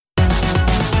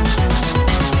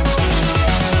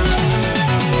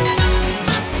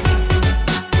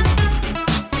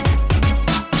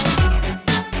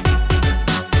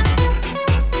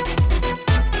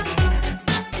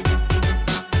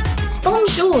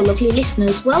lovely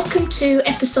listeners. Welcome to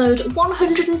episode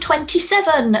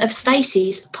 127 of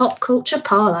Stacey's Pop Culture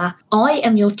Parlour. I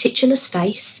am your titular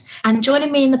Stace, and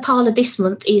joining me in the parlour this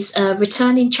month is a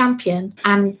returning champion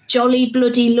and jolly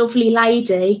bloody lovely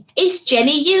lady. It's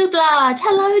Jenny Ublad.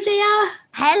 Hello, dear.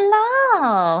 Hello.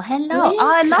 Oh,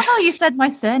 I love how you said my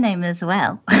surname as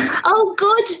well. Oh,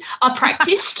 good. I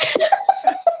practiced.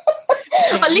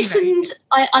 I listened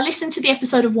to the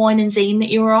episode of Wine and Zine that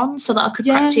you were on so that I could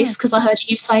practice, because I heard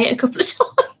you say it a couple of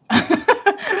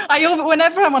times.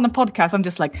 Whenever I'm on a podcast, I'm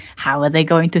just like, how are they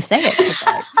going to say it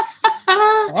today?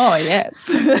 Oh, yes.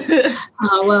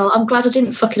 Oh, well, I'm glad I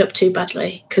didn't fuck it up too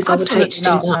badly, because I would hate to do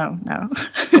that. No.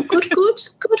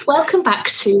 Good. Welcome back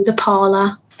to the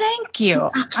parlour. Thank you.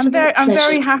 I'm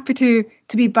very happy to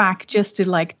be back, just to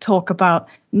like talk about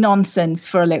nonsense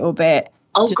for a little bit.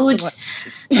 Oh, good.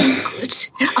 Good.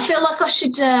 I feel like I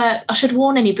should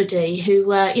warn anybody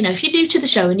who, if you're new to the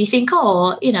show and you think,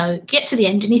 get to the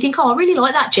end and you think, I really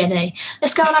like that Jenny,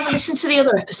 let's go and have a listen to the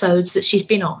other episodes that she's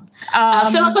been on. I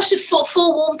feel like I should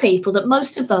forewarn people that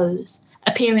most of those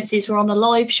appearances were on the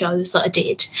live shows that I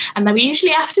did, and they were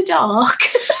usually after dark.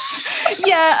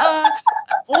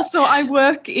 Also, I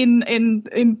work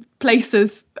in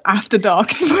places after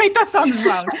dark. Wait, that sounds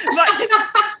wrong.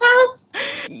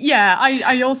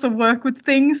 I also work with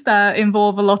things that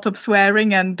involve a lot of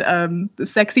swearing and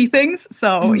sexy things.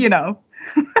 So,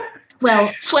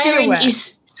 Well, swearing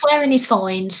is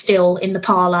fine still in the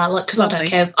parlour, like, because I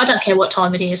don't care what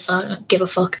time it is, so I don't give a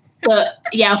fuck. But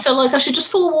yeah, I feel like I should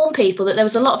just forewarn people that there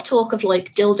was a lot of talk of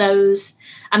like dildos,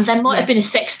 and there might have been a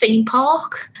sex theme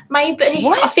park, maybe.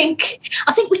 What? I think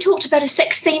we talked about a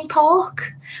sex theme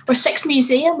park or a sex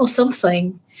museum or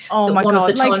something. Oh my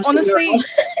God. Like, honestly,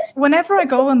 whenever I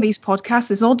go on these podcasts,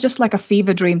 it's all just like a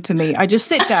fever dream to me. I just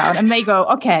sit down and they go,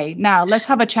 okay, now let's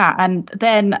have a chat. And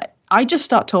then I just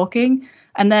start talking.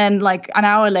 And then like an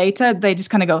hour later, they just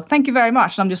kind of go, thank you very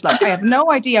much. And I'm just like, I have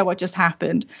no idea what just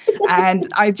happened. And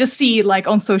I just see like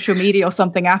on social media or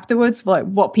something afterwards, like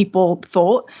what people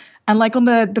thought. And like on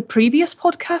the previous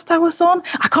podcast I was on,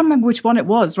 I can't remember which one it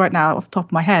was right now off the top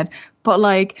of my head. But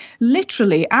like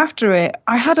literally after it,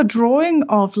 I had a drawing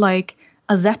of like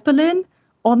a Zeppelin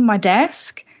on my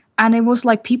desk. And it was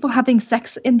like people having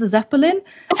sex in the Zeppelin.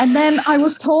 And then I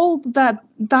was told that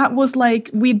was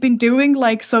like we'd been doing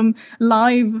like some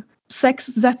live sex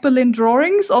Zeppelin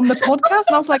drawings on the podcast.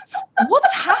 And I was like,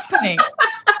 what's happening?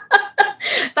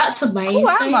 That's amazing. Who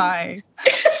am I?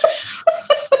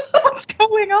 What's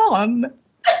going on?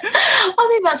 I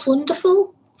think that's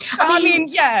wonderful. I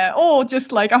mean, or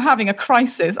just like I'm having a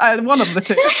crisis. One of the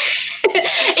two.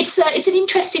 It's an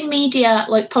interesting media,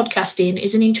 like podcasting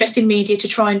is an interesting media to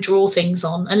try and draw things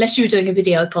on, unless you were doing a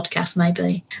video podcast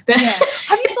maybe. But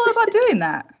have you thought about doing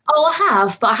that? Oh, I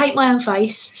have, but I hate my own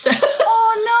face. So.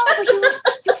 Oh no,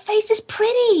 your face is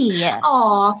pretty.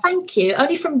 Oh, thank you.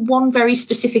 Only from one very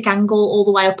specific angle all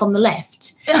the way up on the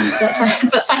left.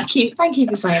 But thank you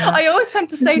for saying that. I always tend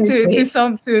to say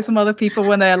to some other people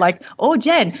when they're like, oh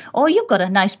Jen, you've got a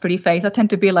nice pretty face. I tend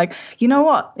to be like, you know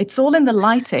what? It's all in the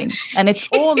lighting and it's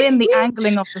all in the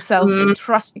angling of the selfie.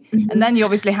 Trust me. Mm-hmm. And then you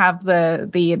obviously have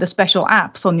the special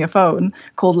apps on your phone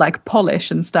called like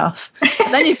Polish and stuff.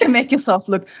 And then you can make yourself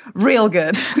look real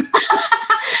good.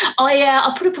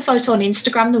 I put up a photo on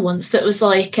Instagram once that was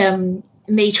like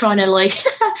me trying to like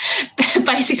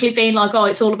basically being like,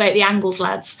 it's all about the angles,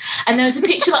 lads. And there was a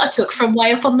picture that I took from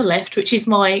way up on the left, which is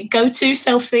my go-to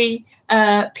selfie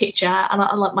picture, and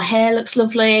I like my hair looks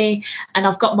lovely, and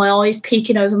I've got my eyes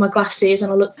peeking over my glasses,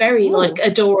 and I look very like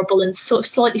adorable and sort of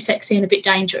slightly sexy and a bit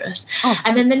dangerous.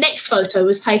 And then the next photo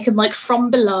was taken like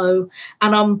from below,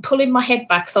 and I'm pulling my head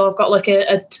back, so I've got like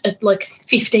a like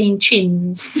 15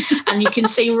 chins, and you can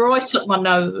see right up my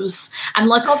nose, and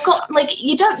like I've got like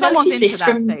you don't notice this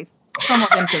from.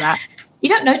 Someone's into that. You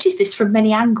don't notice this from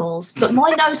many angles, but my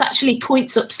nose actually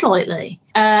points up slightly,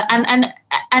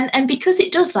 and because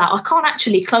it does that, I can't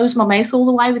actually close my mouth all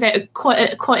the way without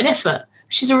quite an effort,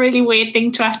 which is a really weird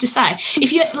thing to have to say.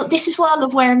 This is why I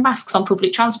love wearing masks on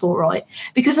public transport, right?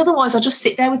 Because otherwise I just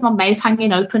sit there with my mouth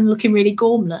hanging open, looking really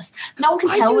gormless. No one can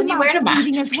tell when you're wearing a mask.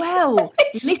 As well,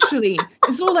 literally,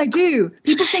 it's all I do.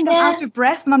 People think I'm out of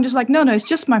breath, and I'm just like, no, it's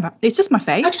just my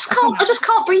face. I just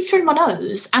can't breathe through my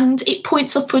nose, and it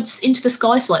points upwards into the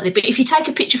sky slightly. But if you take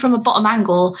a picture from a bottom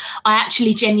angle, I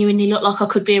actually genuinely look like I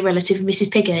could be a relative of Mrs.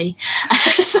 Piggy.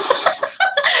 So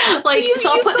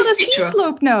I put this picture.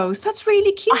 Slope nose. That's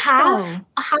really cute. I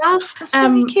have. That's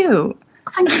really cute.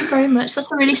 Thank you very much.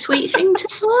 That's a really sweet thing to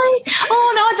say.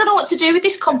 Oh no, I don't know what to do with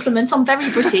this compliment. I'm very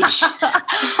British.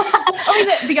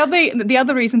 I mean, the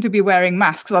other reason to be wearing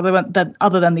masks, other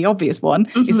than the obvious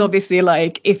one, is obviously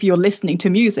like if you're listening to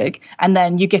music and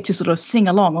then you get to sort of sing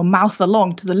along or mouth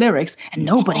along to the lyrics, and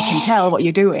nobody can tell what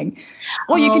you're doing,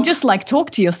 or you can just like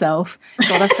talk to yourself.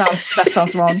 God, that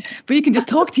sounds wrong, but you can just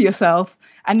talk to yourself,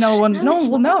 and no one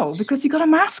will know because you got a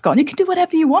mask on. You can do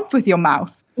whatever you want with your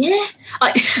mouth. Yeah,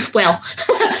 well,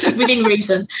 within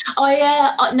reason.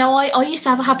 I used to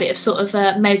have a habit of sort of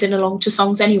mouthing along to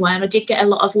songs anyway, and I did get a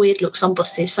lot of weird looks on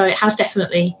buses. So it has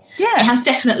definitely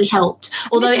helped.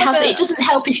 Although it doesn't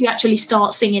help if you actually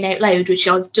start singing out loud, which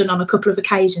I've done on a couple of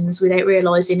occasions without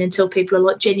realising until people are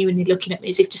like genuinely looking at me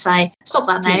as if to say, "Stop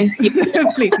that now,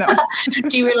 please no."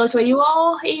 Do you realise where you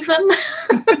are, even?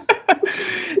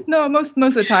 No, most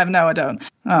of the time, no, I don't.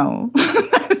 Oh.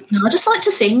 No, I just like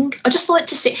to sing.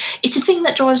 It's a thing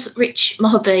that drives Rich, my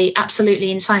hubby, absolutely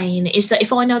insane, is that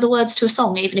if I know the words to a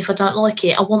song, even if I don't like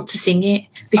it, I want to sing it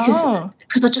because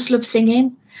I just love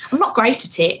singing. I'm not great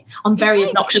at it. I'm very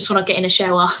obnoxious when I get in a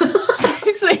shower.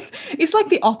 It's like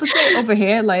the opposite over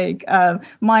here. Like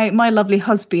my lovely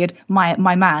husband, my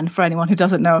man, for anyone who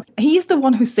doesn't know, he's the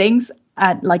one who sings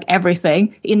at like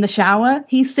everything. In the shower,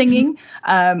 he's singing,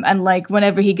 and like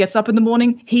whenever he gets up in the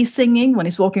morning, he's singing. When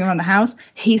he's walking around the house,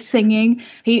 he's singing.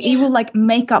 He will like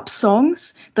make up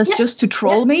songs that's just to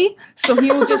troll me. So he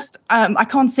will just I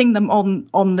can't sing them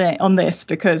on this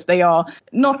because they are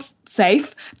not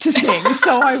safe to sing,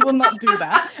 so I will not do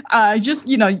that. Just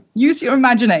use your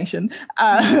imagination.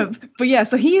 But yeah,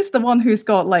 so he is the one who's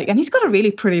got like, and he's got a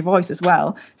really pretty voice as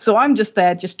well. So I'm just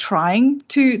there just trying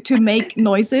to make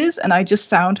noises, and I just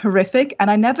sound horrific,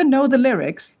 and I never know the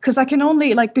lyrics because I can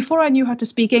only like, before I knew how to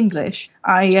speak English,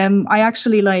 I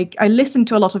actually like, I listened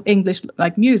to a lot of English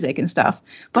like music and stuff,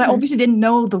 but I obviously didn't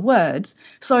know the words,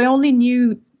 so I only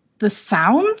knew the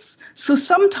sounds. So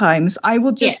sometimes I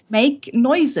will just make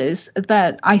noises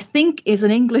that I think is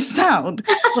an English sound,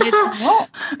 but it's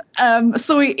not.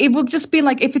 So it will just be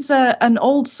like, if it's an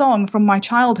old song from my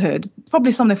childhood,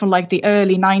 probably something from like the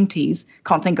early 90s,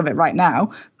 can't think of it right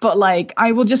now, but like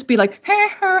I will just be like, hey,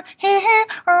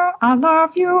 I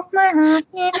love you,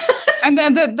 and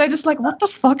then they're just like, what the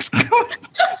fuck's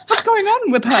going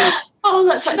on with her? Oh,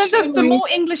 that's actually the more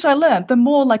English I learned, the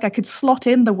more like I could slot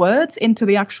in the words into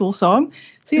the actual song.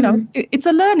 So, it's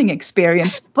a learning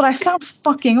experience, but I sound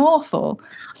fucking awful.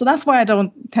 So that's why I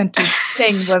don't tend to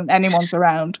sing when anyone's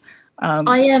around.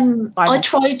 I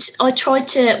tried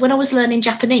to, when I was learning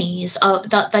Japanese,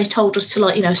 that they told us to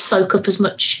like soak up as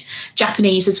much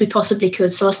Japanese as we possibly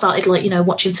could. So I started like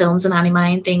watching films and anime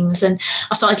and things, and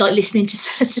I started like listening to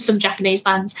some Japanese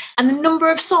bands. And the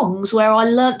number of songs where I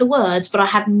learnt the words but I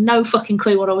had no fucking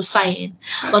clue what I was saying.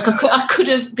 Like I could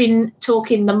have been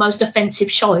talking the most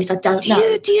offensive shite. I don't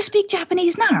know. Do you speak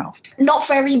Japanese now? Not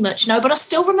very much, no, but I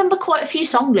still remember quite a few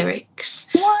song lyrics.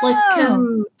 Wow. Like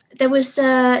there was,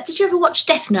 did you ever watch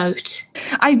Death Note?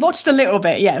 I watched a little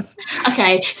bit, yes.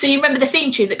 Okay, so you remember the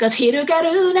theme tune that goes,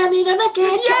 Hirogaru nani no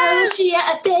naketa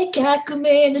shiate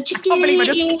kakume no chiki. I can't believe I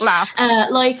just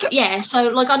laughed. So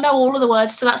like I know all of the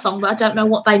words to that song, but I don't know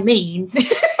what they mean.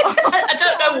 I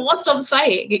don't know what I'm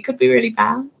saying. It could be really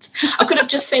bad. I could have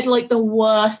just said like the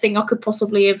worst thing I could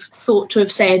possibly have thought to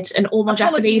have said, and all my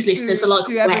Japanese listeners are like,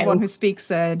 to everyone who speaks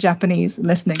Japanese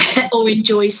listening. Or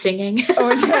enjoys singing.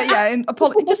 And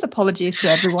just apologies to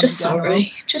everyone. Just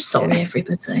sorry,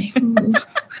 everybody.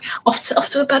 off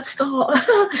to a bad start.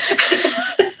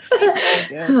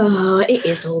 It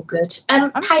is all good.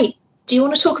 Hey, do you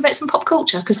want to talk about some pop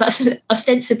culture? Because that's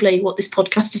ostensibly what this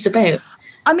podcast is about.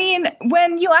 I mean,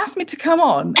 when you asked me to come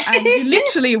on, and you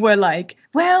literally were like,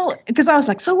 well, because I was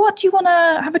like, so what do you want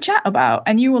to have a chat about?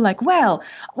 And you were like, well,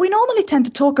 we normally tend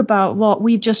to talk about what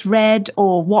we've just read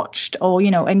or watched or,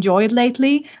 enjoyed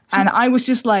lately. And I was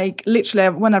just like, literally,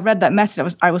 when I read that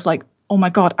message, I was like, oh my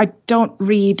God, I don't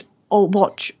read or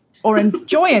watch or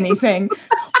enjoy anything.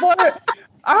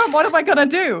 What am I going to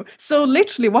do? So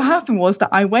literally what happened was that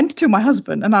I went to my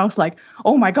husband and I was like,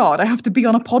 oh my God, I have to be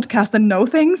on a podcast and know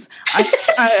things.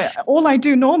 All I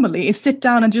do normally is sit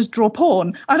down and just draw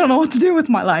porn. I don't know what to do with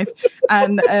my life.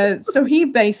 And so he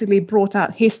basically brought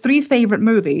out his 3 favorite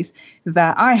movies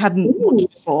that I hadn't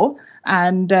watched before.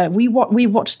 And we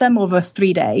watched them over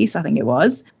 3 days, I think it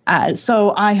was.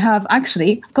 So I've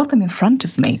got them in front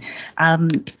of me.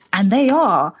 And they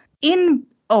are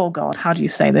oh God, how do you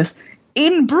say this?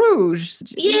 In Bruges.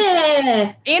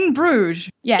 Yeah. In Bruges.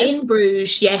 Yes. In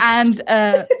Bruges, yes. And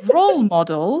Role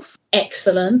Models.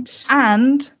 Excellent.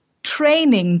 And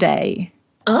Training Day.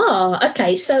 Ah,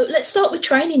 okay. So let's start with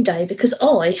Training Day, because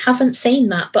I haven't seen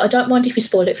that, but I don't mind if you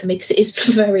spoil it for me because it is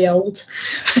very old.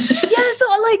 Yeah, so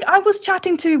I was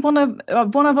chatting to one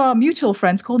of our mutual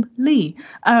friends called Lee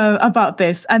about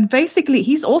this, and basically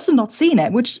he's also not seen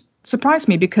it, which surprised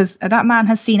me because that man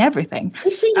has seen everything.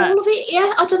 He's seen all of it,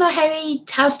 yeah. I don't know how he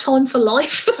has time for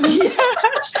life.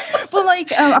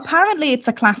 But apparently it's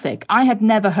a classic. I had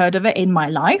never heard of it in my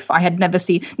life. I had never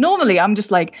seen. Normally, I'm just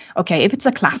like, okay, if it's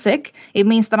a classic, it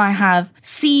means that I have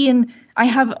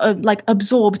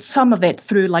absorbed some of it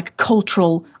through like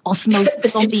cultural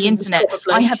osmosis on the internet.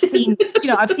 Probably. I have seen,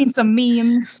 I've seen some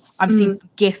memes, I've seen some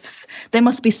GIFs. There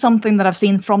must be something that I've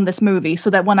seen from this movie, so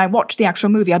that when I watch the actual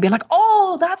movie, I'll be like,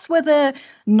 oh, that's where the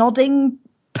nodding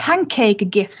pancake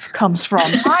GIF comes from.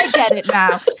 I get it now.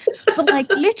 But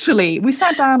literally, we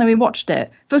sat down and we watched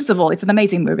it. First of all, it's an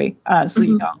amazing movie. I'll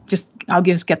just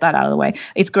get that out of the way.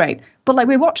 It's great. But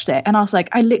we watched it and I was like,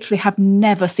 I literally have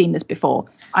never seen this before.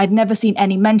 I'd never seen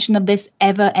any mention of this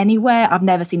ever anywhere. I've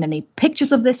never seen any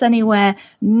pictures of this anywhere.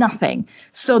 Nothing.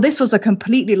 So this was a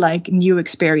completely new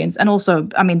experience. And also,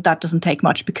 I mean, that doesn't take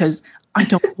much because I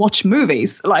don't watch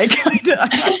movies. I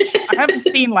haven't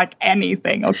seen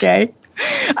anything. Okay.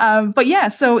 But yeah,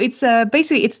 so it's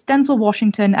basically it's Denzel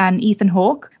Washington and Ethan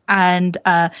Hawke, and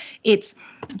it's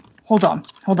hold on.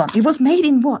 It was made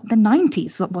in the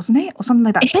 90s, wasn't it, or something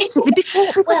like that? Basically, before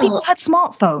people had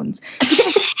smartphones.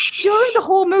 During the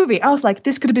whole movie, I was like,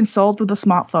 this could have been solved with a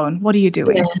smartphone. What are you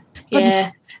doing?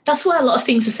 Yeah. That's why a lot of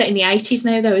things are set in the 80s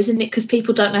now, though, isn't it? Because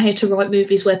people don't know how to write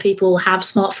movies where people have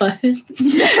smartphones.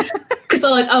 Because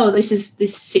they're like, oh, this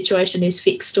situation is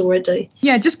fixed already.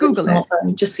 Yeah, just Google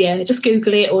it. Just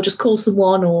Google it, or just call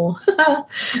someone, or...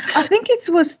 I think it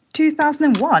was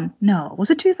 2001. No,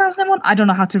 was it 2001? I don't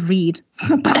know how to read,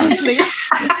 apparently.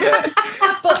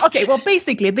 But okay, well,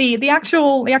 basically, the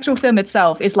actual film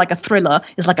itself is like a thriller.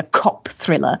 It's like a cop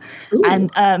thriller. Ooh.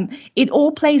 And it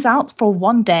all plays out for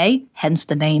one day, hence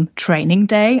the name Training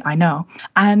Day. I know.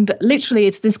 And literally,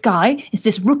 it's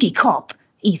this rookie cop,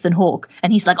 Ethan Hawke,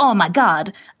 and he's like, oh my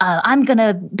God, I'm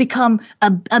gonna become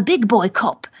a big boy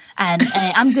cop. And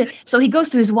I'm good. So he goes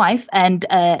to his wife, and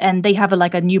they have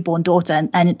a newborn daughter,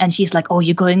 and she's like, oh,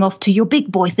 you're going off to your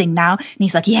big boy thing now? And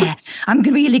he's like, yeah, I'm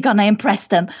really gonna impress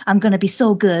them. I'm gonna be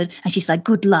so good. And she's like,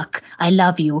 good luck. I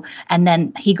love you. And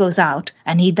then he goes out,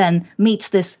 and he then meets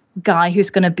this guy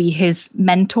who's going to be his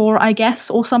mentor, I guess,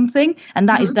 or something, and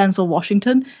that is Denzel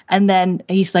Washington. And then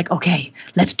he's like, okay,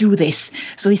 let's do this.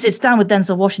 So he sits down with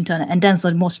Denzel Washington, and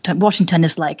Denzel Washington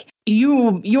is like,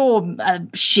 you're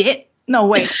shit. No,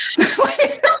 wait.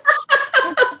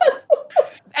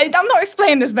 I'm not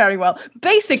explaining this very well.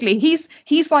 Basically, he's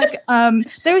like,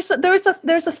 there's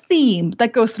a theme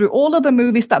that goes through all of the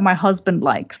movies that my husband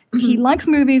likes. He likes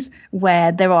movies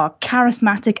where there are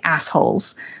charismatic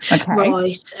assholes. Okay.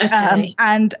 Right. Okay.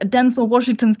 And Denzel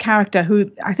Washington's character,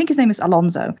 who I think his name is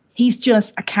Alonzo, he's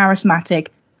just a charismatic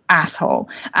asshole.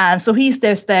 And so he's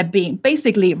just there being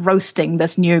basically roasting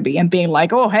this newbie and being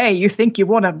like, oh, hey, you think you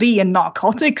want to be in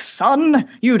narcotics, son?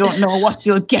 You don't know what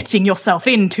you're getting yourself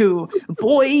into,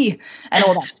 boy, and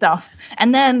all that stuff.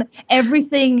 And then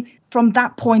everything from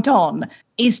that point on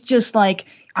is just like,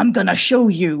 I'm going to show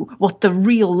you what the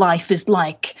real life is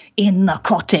like in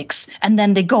narcotics. And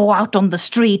then they go out on the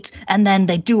street and then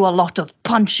they do a lot of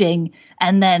punching.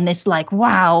 And then it's like,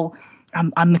 wow,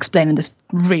 I'm explaining this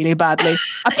really badly.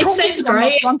 It sounds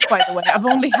great. I'm not drunk, by the way. I've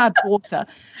only had water.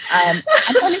 And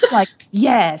then it's like,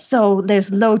 yeah, so there's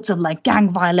loads of gang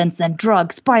violence and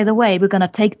drugs. By the way, we're going to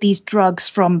take these drugs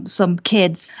from some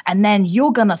kids and then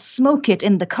you're going to smoke it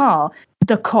in the car.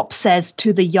 The cop says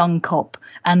to the young cop,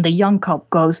 and the young cop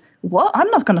goes, what? I'm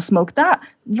not going to smoke that.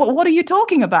 What are you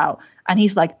talking about? And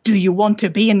he's like, do you want to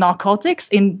be in narcotics?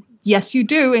 Yes, you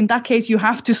do. In that case, you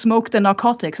have to smoke the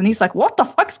narcotics. And he's like, what the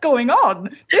fuck's going on?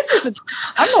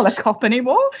 I'm not a cop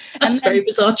anymore. That's very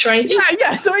bizarre training.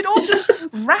 Yeah. So it all just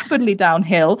goes rapidly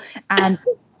downhill. And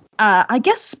I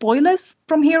guess spoilers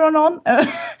from here on.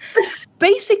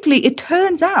 Basically, it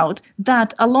turns out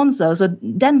that Alonzo's a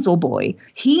Denzel boy.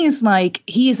 He is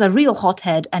a real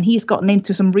hothead, and he's gotten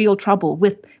into some real trouble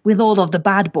with all of the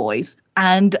bad boys.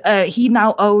 And he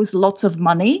now owes lots of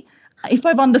money. If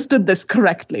I've understood this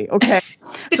correctly, okay.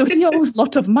 So he owes a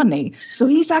lot of money. So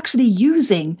he's actually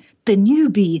using the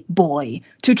newbie boy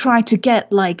to try to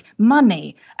get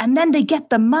money. And then they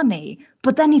get the money.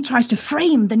 But then he tries to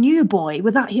frame the new boy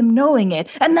without him knowing it.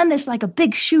 And then there's a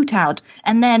big shootout.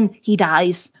 And then he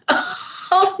dies.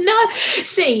 Oh, no.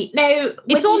 See, now...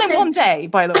 It's all in one day,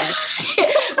 by the way.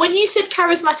 when you said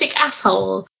charismatic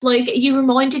asshole, like, you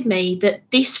reminded me that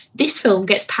this film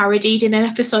gets parodied in an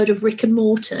episode of Rick and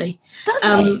Morty. Does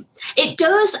it? It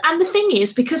does, and the thing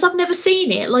is, because I've never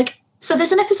seen it, like, so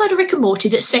there's an episode of Rick and Morty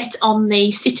that's set on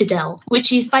the Citadel,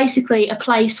 which is basically a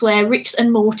place where Ricks and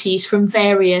Mortys from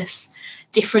various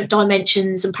different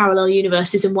dimensions and parallel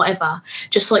universes and whatever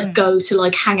just like go to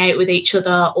like hang out with each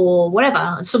other or whatever,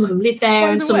 and some of them live there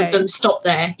and some of them stop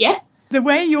there. The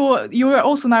way you're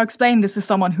also now explaining this to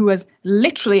someone who has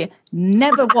literally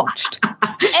never watched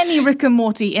any Rick and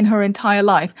Morty in her entire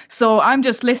life, so I'm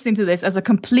just listening to this as a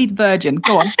complete virgin.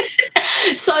 Go on.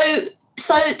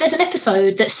 So there's an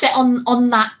episode that's set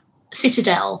on that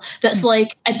Citadel that's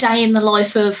like a day in the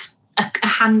life of a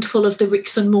handful of the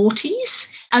Ricks and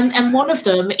Mortys, and one of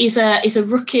them is a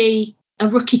rookie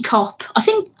cop. I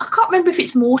can't remember if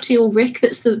it's Morty or Rick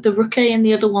that's the rookie, and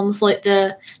the other one's like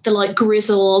the like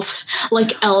grizzled,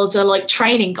 like elder, like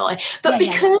training guy. But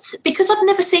because I've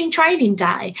never seen Training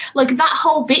Day, like that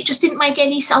whole bit just didn't make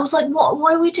any sense. I was like, what?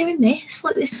 Why are we doing this?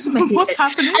 Like, this doesn't make any sense.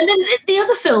 Happening? And then the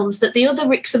other films that the other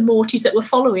Ricks and Mortys that we're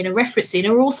following are referencing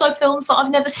are also films that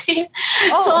I've never seen.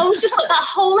 So I was just like, that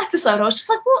whole episode, I was just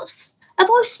like, have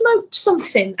I smoked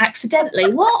something accidentally?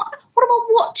 What am I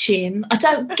watching? I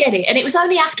don't get it. And it was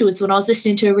only afterwards when I was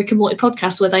listening to a Rick and Morty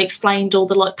podcast where they explained all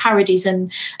the like parodies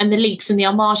and the leaks and the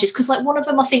homages, because like one of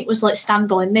them I think was like Stand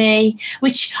By Me,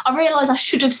 which I realised I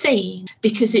should have seen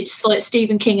because it's like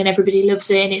Stephen King and everybody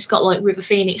loves it, and it's got like River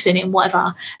Phoenix in it and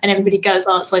whatever, and everybody goes,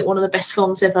 oh, it's like one of the best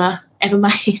films ever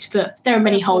made. But there are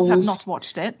many holes. I have not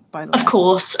watched it, by the way. Of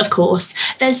course.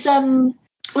 There's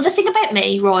well, the thing about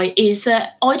me, right, is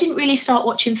that I didn't really start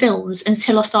watching films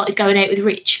until I started going out with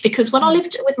Rich, because when I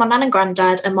lived with my nan and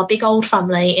granddad and my big old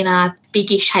family in our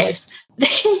biggish house,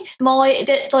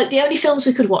 the only films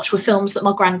we could watch were films that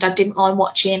my granddad didn't mind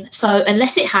watching. So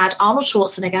unless it had Arnold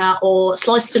Schwarzenegger or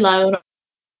Sly Stallone.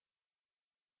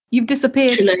 You've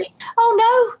disappeared. Literally.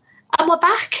 Oh, no. Am I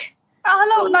back?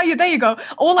 Oh, no, there you go.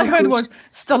 All I heard was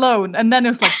Stallone, and then it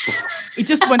was like, it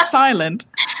just went silent.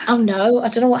 Oh, no. I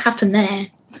don't know what happened there.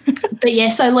 But yeah,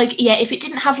 so like, yeah, if it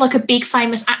didn't have like a big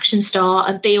famous action star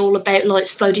and be all about like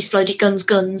splody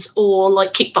guns or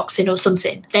like kickboxing or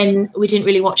something, then we didn't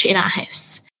really watch it in our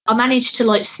house. I managed to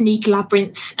like sneak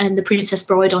Labyrinth and The Princess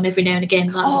Bride on every now and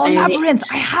again. Labyrinth!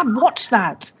 I have watched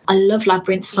that. I love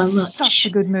Labyrinth so much. Such a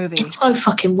good movie. It's so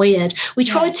fucking weird. We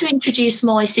tried to introduce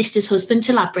my sister's husband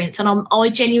to Labyrinth, and I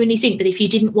genuinely think that if you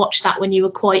didn't watch that when you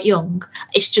were quite young,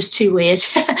 it's just too weird.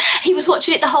 He was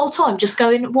watching it the whole time, just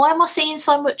going, why am I seeing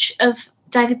so much of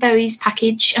David Bowie's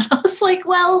Package? And I was like,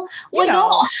 well, why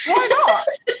not? Why not?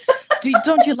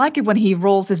 Don't you like it when he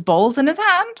rolls his balls in his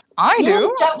hand? I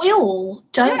do. Don't we all?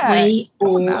 We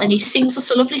all? No. And he sings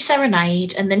us a lovely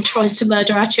serenade and then tries to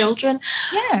murder our children.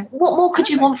 Yeah. What more could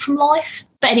you want from life?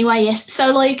 But anyway, yes.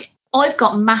 So like, I've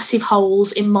got massive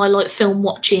holes in my like film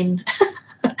watching.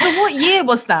 So what year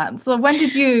was that? So when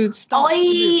did you start?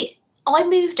 I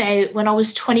moved out when I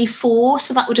was 24,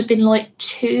 so that would have been like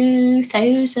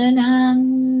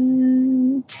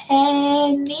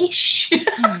 2010-ish. Okay.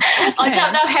 I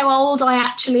don't know how old I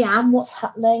actually am. What's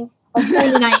happening?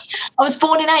 I was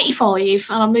born in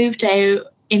 85 and I moved out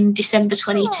in December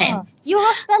 2010. Oh, you're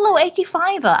a fellow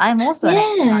 85er. I'm also an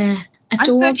 85er.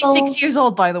 Adorable. I'm 36 years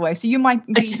old, by the way, so you might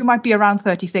be around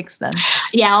 36 then.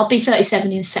 Yeah, I'll be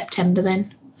 37 in September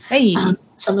then. Hey.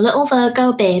 So I'm a little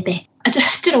Virgo baby. I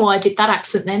don't know why I did that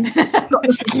accent then.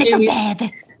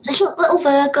 Little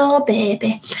Virgo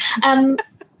baby.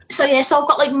 So I've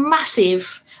got like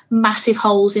massive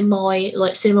holes in my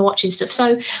like cinema watching stuff.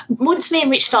 So once me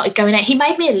and Rich started going out, he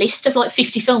made me a list of like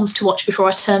 50 films to watch before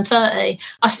I turned 30.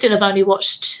 I still have only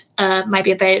watched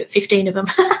maybe about 15 of them.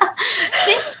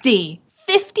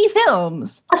 50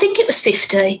 films? I think it was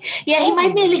 50. Yeah, he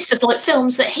made me a list of like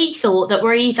films that he thought that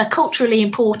were either culturally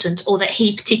important or that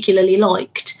he particularly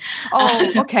liked.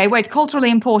 Oh, okay. Wait, culturally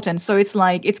important. So it's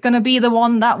like, it's going to be that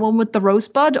one with the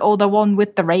rosebud or the one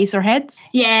with the razor heads?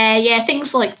 Yeah,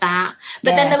 things like that.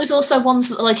 But then there was also ones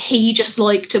that like he just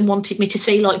liked and wanted me to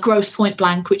see, like Grosse Pointe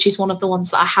Blank, which is one of the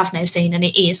ones that I have now seen, and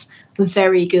it is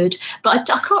very good. But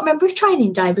I can't remember if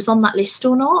Training Day was on that list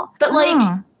or not. But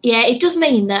like... Yeah, it does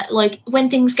mean that, like, when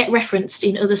things get referenced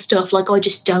in other stuff, like, I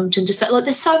just don't understand. Like,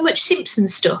 there's so much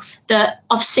Simpsons stuff that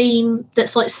I've seen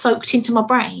that's, like, soaked into my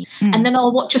brain. And then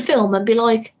I'll watch a film and be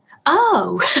like,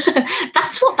 oh,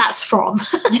 that's what that's from.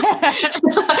 Yeah.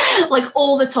 Like,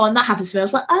 all the time that happens to me. I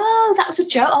was like, oh, that was a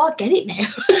joke. Oh, I get it now.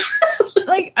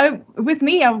 like with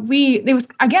me, it was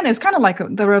kind of like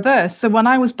the reverse. So when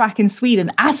I was back in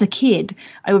Sweden as a kid,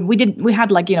 we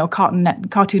had like, you know,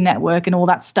 Cartoon Network and all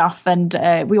that stuff, and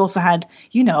we also had,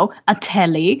 you know, a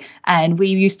telly, and we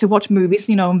used to watch movies,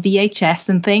 you know, on VHS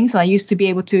and things. And I used to be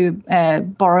able to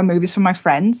borrow movies from my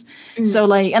friends. So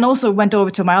like, and also went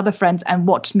over to my other friends and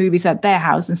watched movies at their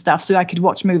house and stuff, so I could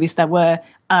watch movies that were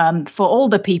for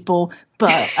older people,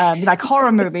 but like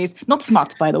horror movies, not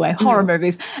smut, by the way, horror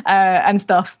movies and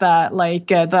stuff that like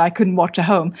that I couldn't watch at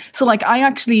home. So like I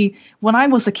actually, when I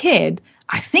was a kid,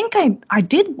 I think I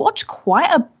did watch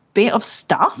quite a bit of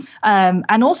stuff.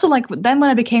 And also like then when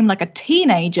I became like a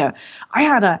teenager, I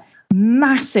had a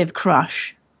massive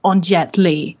crush on Jet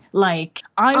Li. Like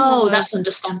that's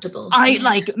understandable. I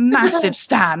like massive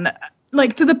stan.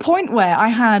 Like to the point where I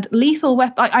had Lethal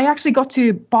Weapon. I actually got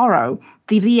to borrow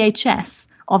the VHS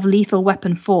of Lethal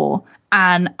Weapon 4.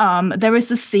 And there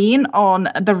is a scene on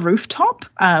the rooftop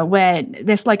where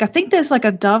there's like, I think there's like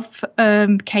a dove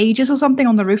cages or something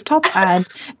on the rooftop. And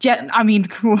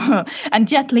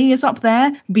Jet Li is up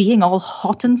there being all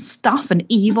hot and stuff and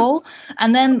evil.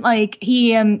 And then like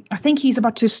I think he's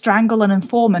about to strangle an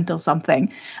informant or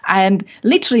something. And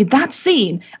literally that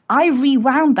scene, I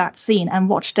rewound that scene and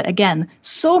watched it again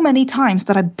so many times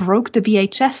that I broke the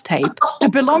VHS tape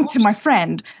that belonged to my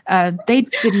friend. They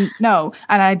didn't know.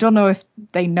 And I don't know if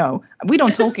they know. We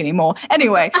don't talk anymore.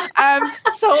 Anyway,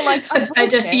 so like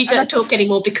you don't talk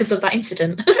anymore because of that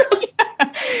incident.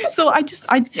 So I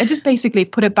just basically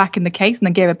put it back in the case and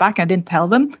then gave it back. And I didn't tell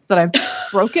them that I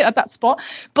broke it at that spot.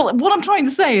 But what I'm trying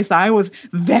to say is that I was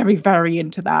very, very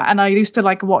into that. And I used to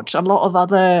like watch a lot of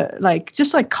other like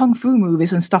just like kung fu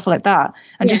movies and stuff like that,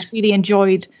 and just really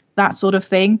enjoyed that sort of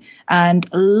thing, and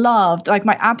loved, like,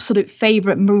 my absolute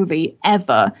favorite movie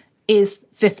ever is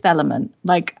Fifth Element.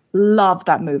 Like, love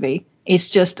that movie. It's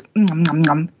just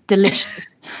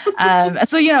delicious.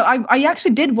 So, you know, I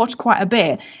actually did watch quite a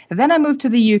bit. Then I moved to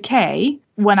the UK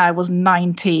when I was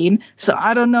 19. So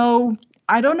I don't know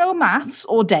maths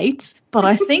or dates, but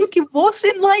I think it was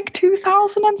in like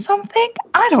 2000 and something.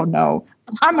 I don't know.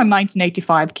 I'm a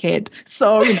 1985 kid,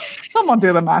 so you know, someone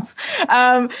do the maths.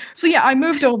 So yeah, I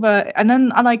moved over, and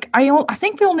then I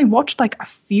think we only watched like a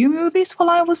few movies while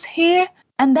I was here,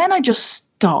 and then I just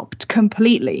stopped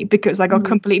completely because I got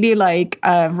completely like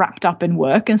wrapped up in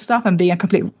work and stuff and being a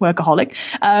complete workaholic.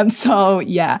 So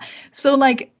yeah, so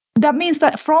like that means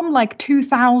that from like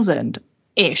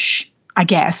 2000-ish, I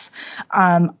guess,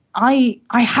 I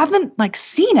haven't like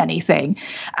seen anything,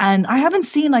 and I haven't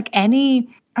seen like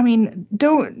any. I mean,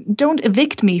 don't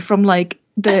evict me from like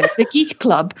the Geek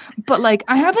Club, but like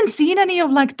I haven't seen any of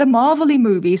like the Marvel-y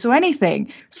movies or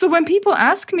anything. So when people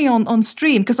ask me on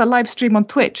stream, because I live stream on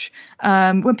Twitch,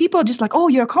 when people are just like, "Oh,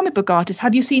 you're a comic book artist.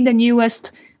 Have you seen the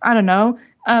newest, I don't know,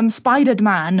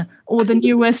 Spider-Man or the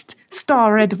newest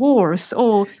Star-Red Wars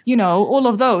or, you know, all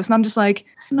of those?" And I'm just like,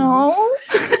 no.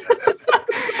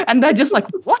 And they're just like,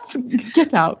 "What?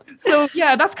 Get out." So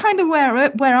yeah, that's kind of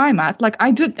where I'm at. Like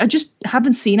I just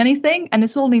haven't seen anything, and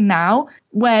it's only now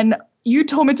when you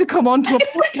told me to come on to a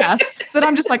podcast that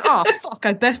I'm just like, "Oh fuck,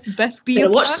 I best be a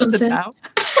watch person something now."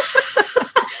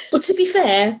 But to be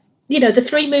fair, you know, the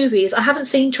 3 movies I haven't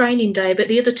seen Training Day, but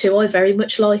the other 2 I very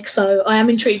much like. So I'm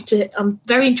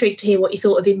very intrigued to hear what you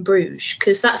thought of In Bruges,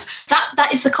 because that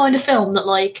is the kind of film that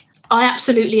like I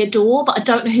absolutely adore, but I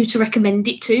don't know who to recommend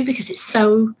it to because it's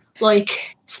so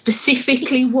like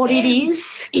specifically what it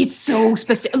is. It's so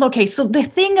specific. Okay, so the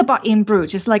thing about In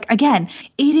Bruges is like, again,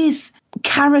 it is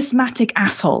charismatic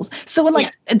assholes. So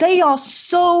like they are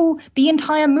so, the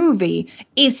entire movie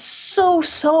is so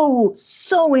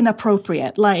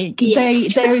inappropriate. Like there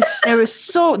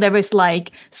is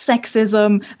like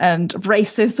sexism and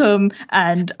racism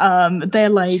and they're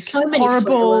like so many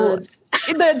horrible.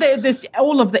 There's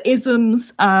all of the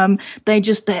isms.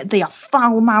 They are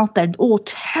foul mouthed. They're all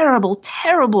terrible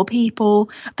people.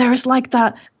 There is like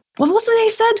that. What was it they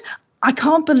said? I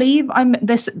can't believe I'm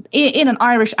this in an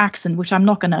Irish accent, which I'm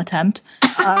not going to attempt.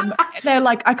 They're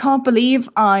like, "I can't believe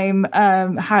I'm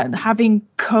having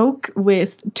coke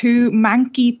with 2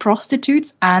 manky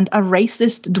prostitutes and a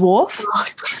racist dwarf."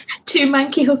 God. 2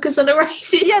 manky hookers and a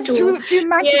racist dwarf. Two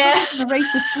manky hookers and a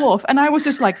racist dwarf. And I was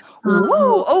just like,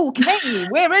 whoa, okay,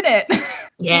 we're in it.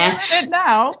 Yeah. We're in it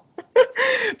now.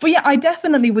 But yeah, I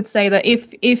definitely would say that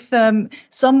if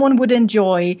someone would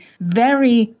enjoy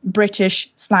very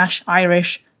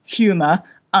British/Irish humor,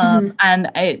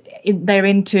 and they're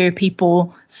into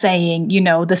people saying, you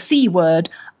know, the C word,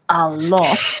 a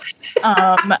lot.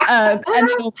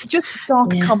 And just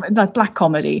dark like black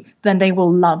comedy, then they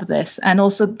will love this. And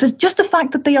also there's just the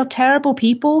fact that they are terrible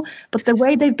people, but the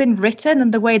way they've been written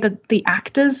and the way that the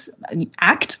actors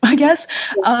act, I guess,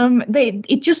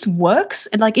 it just works.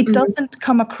 Like it doesn't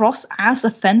come across as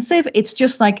offensive. It's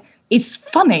just like, it's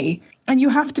funny, and you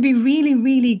have to be really,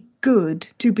 really good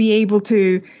to be able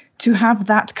to have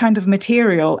that kind of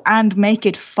material and make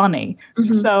it funny.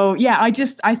 So yeah,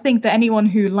 I think that anyone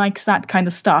who likes that kind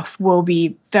of stuff will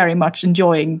be very much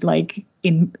enjoying like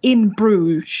In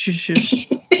Bruges.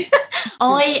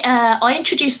 I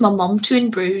introduced my mom to In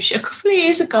Bruges a couple of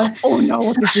years ago. Oh no,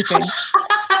 what did you think?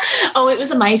 Oh, it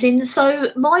was amazing.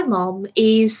 So my mom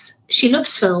she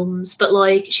loves films, but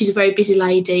like she's a very busy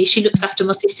lady. She looks after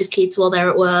my sister's kids while they're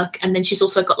at work, and then she's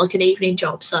also got like an evening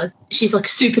job, so she's like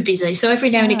super busy. So every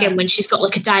now and again when she's got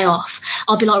like a day off,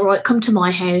 I'll be like, right, come to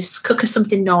my house, cook her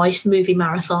something nice, movie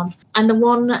marathon. And the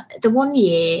one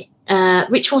year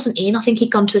Rich wasn't in. I think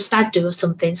he'd gone to a stag do or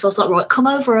something. So I was like, right, come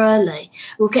over early.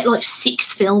 We'll get like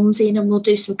 6 films in and we'll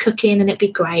do some cooking and it'd be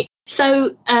great.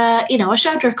 So, I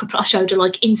showed her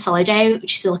like Inside Out,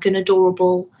 which is like an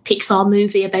adorable Pixar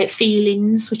movie about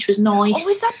feelings, which was nice. Oh,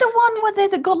 is that the one where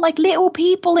they've got like little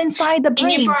people inside the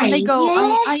brain and they go,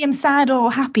 I am sad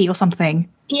or happy or something?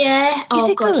 Yeah. Is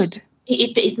it good?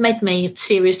 It made me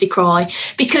seriously cry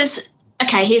because...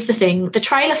 Okay, here's the thing. The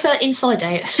trailer for Inside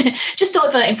Out, just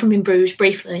diverting from In Bruges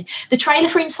briefly, the trailer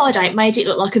for Inside Out made it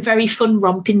look like a very fun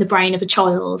romp in the brain of a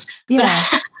child. Yeah.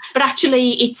 But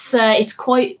actually it's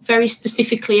quite very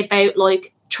specifically about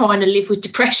like trying to live with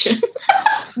depression.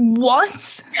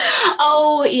 What?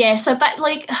 Oh yeah, so but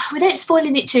like without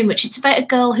spoiling it too much, it's about a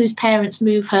girl whose parents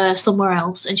move her somewhere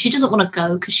else and she doesn't want to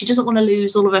go because she doesn't want to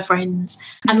lose all of her friends.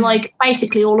 And like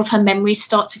basically all of her memories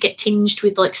start to get tinged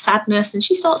with like sadness, and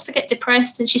she starts to get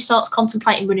depressed and she starts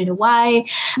contemplating running away.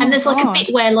 And there's like a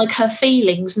bit where like her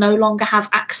feelings no longer have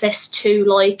access to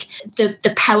like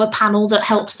the power panel that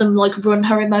helps them like run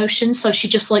her emotions, so she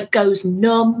just like goes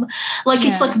numb. Like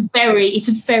it's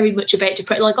very much about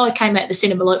depression. Like I came out of the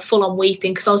cinema like full on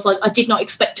weeping because I was like, I did not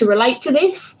expect to relate to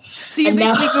this. So you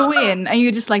basically go in and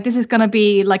you're just like, this is going to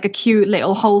be like a cute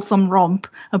little wholesome romp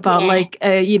about like,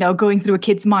 going through a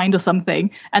kid's mind or something.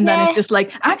 And then it's just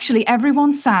like, actually,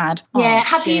 everyone's sad. Yeah.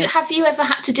 Have you ever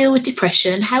had to deal with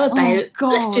depression? How about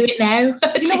let's do it now?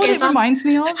 You know what it reminds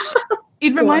me of?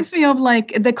 It reminds me of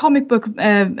like the comic book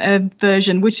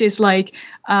version, which is like,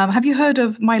 have you heard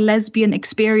of My Lesbian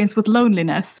Experience with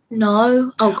Loneliness?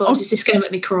 No. Oh God, is this going to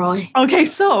make me cry? Okay,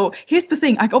 so here's the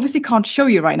thing. I obviously can't show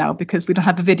you right now because we don't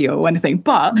have a video or anything.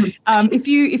 But if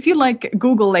you like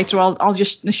Google later, I'll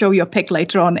just show you a pic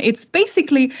later on. It's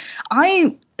basically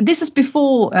this is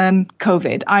before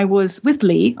COVID. I was with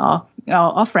Lee,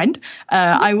 our friend.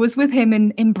 I was with him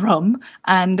in Brum,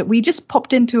 and we just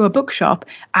popped into a bookshop,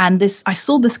 and I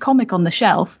saw this comic on the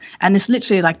shelf, and it's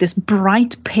literally like this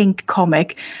bright pink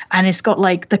comic, and it's got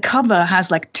like the cover has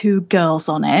like 2 girls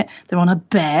on it. They're on a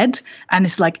bed, and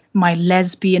it's like My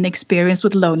Lesbian Experience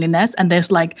with Loneliness, and there's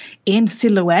like in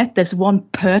silhouette there's one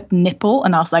pert nipple,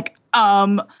 and I was like,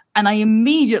 and I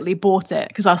immediately bought it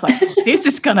because I was like, this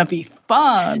is going to be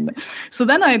fun. So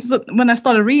then when I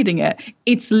started reading it,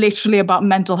 it's literally about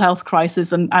mental health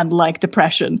crisis and like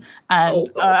depression. And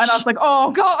I was like,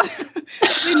 oh God.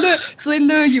 So they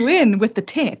lure you in with the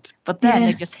tit, but then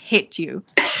they just hit you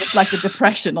with like the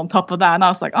depression on top of that. And I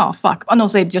was like, oh, fuck. And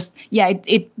also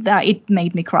it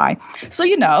made me cry. So,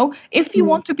 if you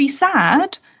want to be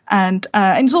sad, and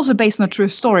it's also based on a true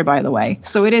story, by the way.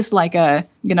 So it is like a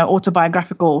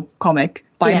autobiographical comic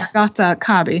by Agatha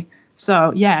Kabi.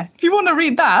 So if you want to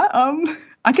read that,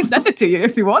 I can send it to you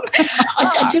if you want.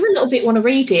 I do a little bit want to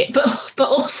read it, but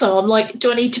also I'm like,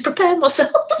 do I need to prepare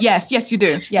myself? Yes, you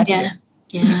do. Yes, yeah.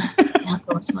 I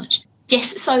thought as much.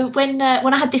 Yes. So when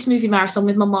I had this movie marathon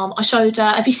with my mom, I showed.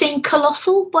 Have you seen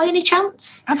Colossal by any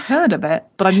chance? I've heard of it,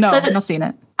 but I've not seen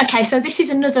it. Okay, so this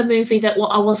is another movie that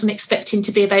I wasn't expecting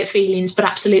to be about feelings, but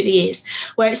absolutely is,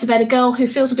 where it's about a girl who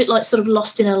feels a bit like sort of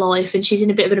lost in her life, and she's in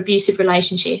a bit of an abusive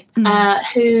relationship,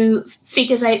 who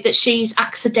figures out that she's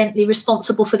accidentally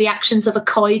responsible for the actions of a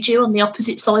kaiju on the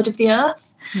opposite side of the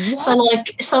earth.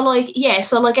 What? So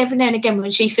like every now and again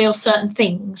when she feels certain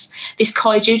things, this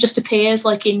kaiju just appears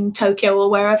like in Tokyo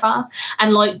or wherever,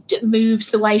 and like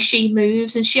moves the way she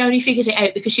moves, and she only figures it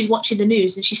out because she's watching the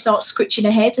news and she starts scratching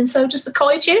her head, and so does the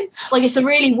kaiju. Like it's a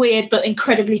really weird but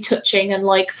incredibly touching, and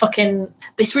like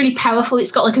it's really powerful.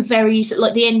 It's got like a very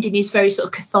like the ending is very sort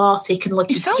of cathartic, and like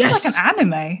it sounds like an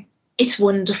anime. It's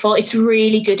wonderful. It's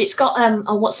really good. It's got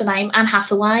what's her name, Anne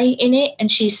Hathaway in it,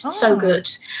 and she's so good.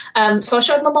 So I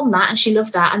showed my mum that, and she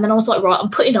loved that. And then I was like, right,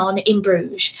 I'm putting on In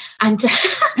Bruges, and, and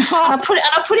I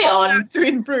put it on to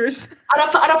In Bruges. And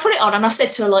I put it on, and I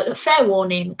said to her, like, fair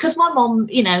warning, because my mum,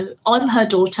 you know, I'm her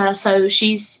daughter, so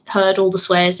she's heard all the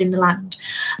swears in the land,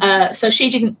 so she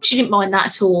didn't mind that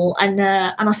at all. And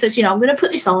I says, you know, I'm going to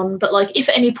put this on, but like, if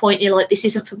at any point you're like, this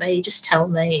isn't for me, just tell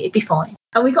me, it'd be fine.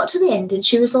 And we got to the end, and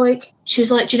she was like, do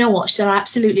you know what? She said, I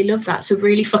absolutely love that. It's a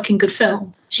really fucking good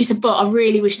film. She said, but I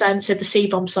really wish they hadn't said the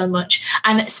C-bomb so much.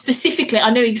 And specifically,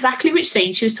 I knew exactly which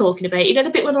scene she was talking about. You know,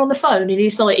 the bit when they're on the phone, and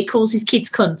he's like, he calls his kids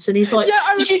cunts, and he's like,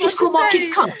 did you just call my kids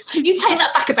cunts? You take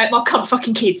that back about my cunt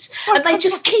fucking kids. And they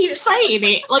just keep saying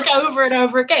it, like, over and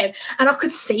over again. And I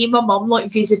could see my mum,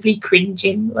 like, visibly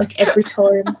cringing, like, every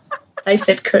time they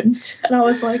said cunt. And I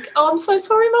was like, oh, I'm so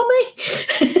sorry, Mummy.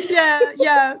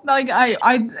 yeah. Like,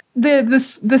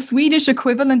 the Swedish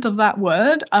equivalent of that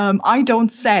word, I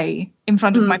don't say in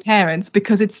front of my parents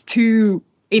because it's too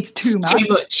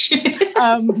much.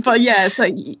 But yeah, so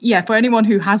yeah, for anyone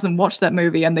who hasn't watched that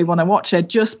movie and they want to watch it,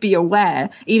 just be aware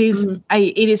it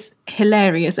is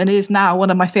hilarious, and it is now one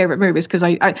of my favorite movies because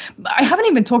I haven't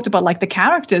even talked about like the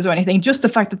characters or anything, just the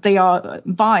fact that they are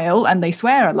vile and they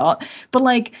swear a lot, but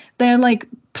like they're like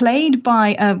played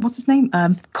by what's his name,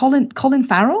 Colin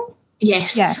Farrell.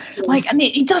 Yes. Yeah. Like, and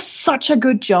he does such a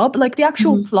good job. Like, the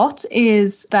actual plot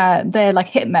is that they're like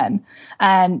hitmen,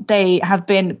 and they have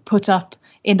been put up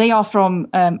in. They are from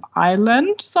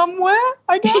Ireland somewhere,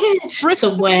 I guess.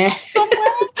 somewhere.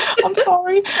 I'm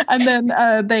sorry. And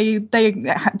then they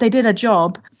did a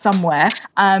job somewhere,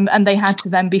 and they had to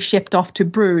then be shipped off to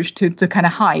Bruges to kind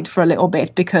of hide for a little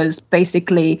bit because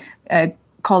basically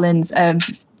Colin's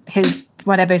his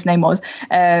whatever his name was,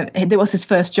 it was his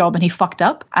first job and he fucked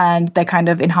up, and they're kind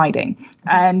of in hiding,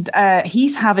 and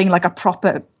he's having like a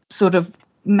proper sort of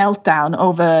meltdown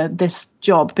over this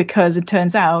job because it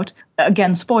turns out,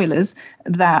 again spoilers,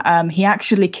 that he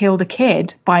actually killed a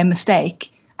kid by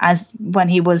mistake as when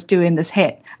he was doing this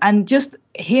hit. And just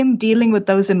him dealing with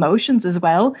those emotions as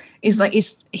well is like,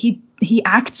 he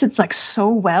acts it like so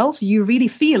well, so you really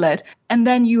feel it. And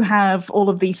then you have all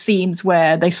of these scenes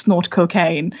where they snort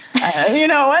cocaine, you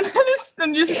know,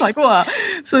 and just like, what?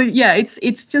 So yeah,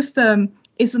 it's just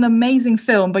it's an amazing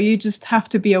film, but you just have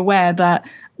to be aware that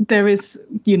there is,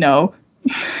 you know,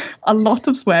 a lot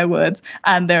of swear words,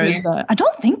 and there is I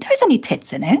don't think there's any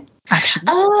tits in it, actually.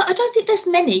 I don't think there's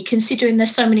many, considering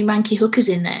there's so many manky hookers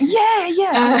in there.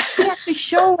 Yeah. They actually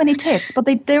show any tits, but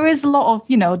there is a lot of,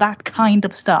 you know, that kind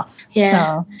of stuff.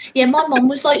 Yeah. So. Yeah, my mum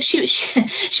was like, she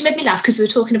made me laugh because we were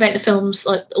talking about the films,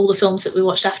 like all the films that we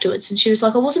watched afterwards, and she was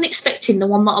like, I wasn't expecting the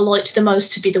one that I liked the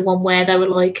most to be the one where they were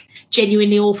like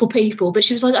genuinely awful people, but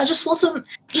she was like, I just wasn't,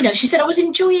 you know, she said I was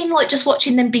enjoying like just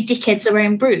watching them be dickheads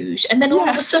around Bruges, and then all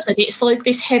of a sudden it's like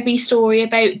this heavy story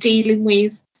about dealing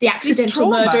with the accidental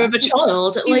murder of a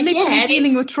child. He's like, literally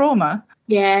dealing with trauma.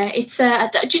 Yeah, it's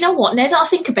do you know what? Now that I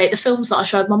think about the films that I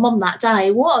showed my mum that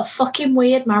day, what a fucking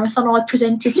weird marathon I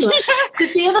presented to her.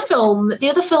 Because the other film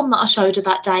that I showed her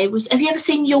that day was, have you ever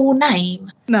seen Your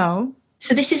Name? No.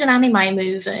 So this is an anime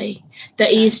movie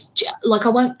that is like,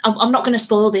 I'm not going to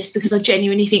spoil this because I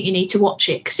genuinely think you need to watch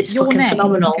it because it's fucking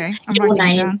phenomenal. Okay. Your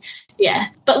Name. Yeah,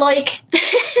 but like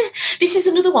this is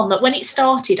another one that when it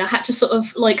started I had to sort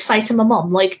of like say to my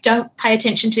mum, like, don't pay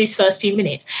attention to these first few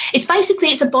minutes.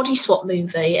 It's a body swap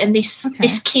movie, and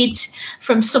this kid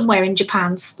from somewhere in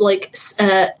Japan like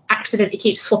accidentally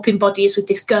keeps swapping bodies with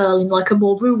this girl in like a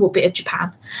more rural bit of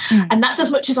Japan, and that's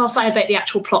as much as I'll say about the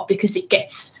actual plot because it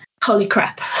gets holy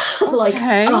crap.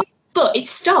 But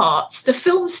the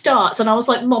film starts, and I was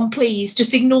like, Mom, please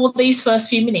just ignore these first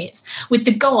few minutes with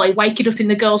the guy waking up in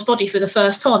the girl's body for the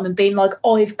first time and being like,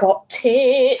 I've got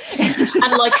tits,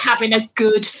 and like having a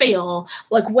good feel.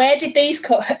 Like, where did these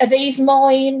come? Are these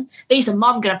mine? These are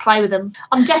mine. I'm going to play with them.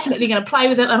 I'm definitely going to play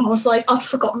with them. And I was like, I'd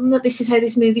forgotten that this is how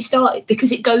this movie started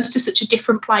because it goes to such a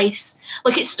different place.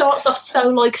 Like, it starts off so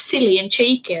like silly and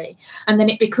cheeky, and then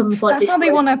it becomes like that's this. How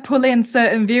they want to pull in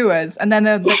certain viewers, and then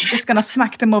they're just going to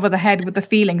smack them over the head with the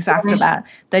feelings after that.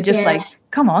 They're just like,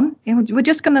 come on, we're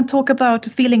just going to talk about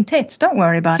feeling tits, don't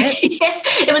worry about it.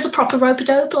 It was a proper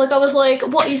rope-a-dope. Like, I was like,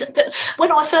 what is it?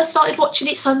 When I first started watching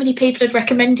it, so many people had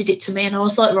recommended it to me, and I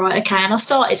was like, right, okay. And I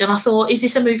started and I thought, is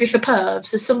this a movie for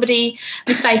pervs? Has somebody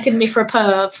mistaken me for a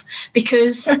perv?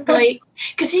 Because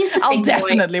here's the thing, I'll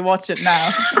definitely watch it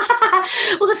now.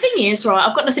 Well, the thing is, right,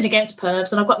 I've got nothing against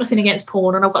pervs, and I've got nothing against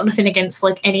porn, and I've got nothing against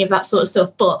like any of that sort of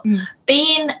stuff, but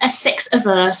being a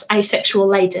sex-averse asexual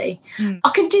lady, I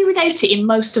can do without it in in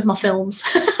most of my films.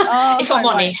 If I'm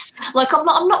honest, like I'm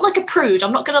not like a prude.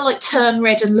 I'm not going to like turn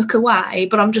red and look away,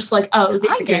 but I'm just like, oh,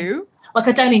 this I again. do. Like,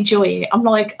 I don't enjoy it. I'm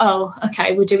like, oh,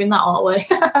 okay, we're doing that, aren't we?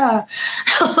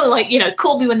 Like, you know,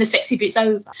 call me when the sexy bit's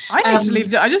over. I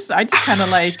literally, I just kind of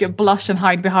like blush and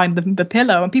hide behind the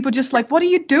pillow, and people just like, what are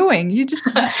you doing? You just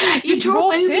you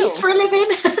draw boobies for a living.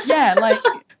 Yeah, like.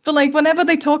 But like whenever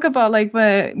they talk about like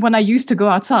when I used to go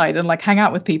outside and like hang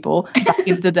out with people back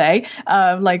in the day,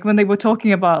 like when they were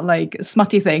talking about like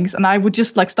smutty things, and I would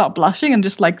just like start blushing and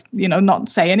just like, you know, not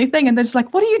say anything, and they're just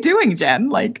like, what are you doing, Jen?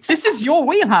 Like, this is your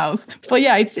wheelhouse. But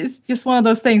yeah, it's just one of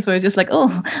those things where it's just like,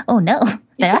 oh no,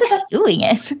 they're actually doing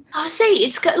it. Oh, see,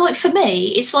 it's like, for me,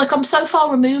 it's like I'm so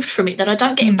far removed from it that I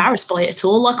don't get embarrassed by it at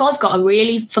all. Like, I've got a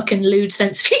really fucking lewd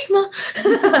sense of humour.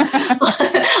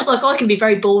 Like, I can be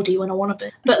very bawdy when I want to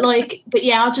be. But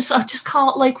yeah, I just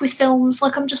can't, like, with films,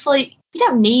 like, I'm just like, you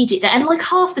don't need it there. And like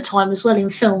half the time as well in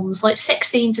films, like sex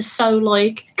scenes are so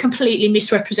like completely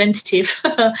misrepresentative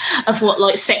of what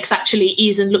like sex actually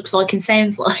is and looks like and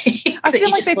sounds like. I feel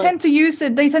like they tend to use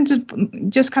it, they tend to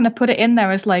just kind of put it in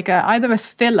there as like either as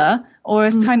filler or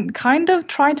as kind of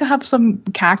trying to have some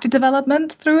character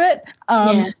development through it.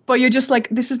 But you're just like,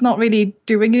 this is not really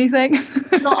doing anything.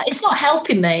 It's not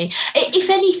helping me. If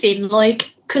anything,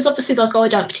 like, because obviously, like, I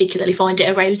don't particularly find it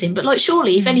arousing, but like,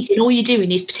 surely, if anything, all you're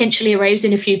doing is potentially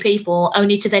arousing a few people,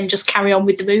 only to then just carry on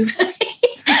with the movie.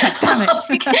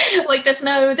 like there's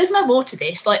no more to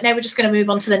this. Like, now we're just going to move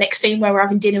on to the next scene where we're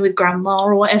having dinner with grandma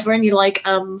or whatever, and you're like,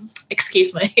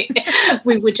 excuse me,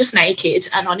 we were just naked,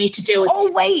 and I need to deal with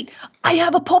this. Oh wait, I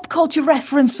have a pop culture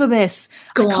reference for this.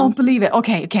 I can't believe it.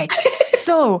 Okay.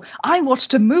 So I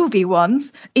watched a movie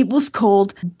once. It was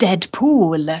called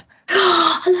Deadpool.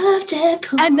 I love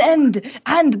Deadpool.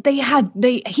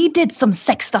 And he did some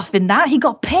sex stuff in that. He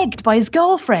got pegged by his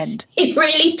girlfriend. He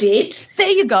really did. There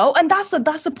you go. And that's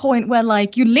a point where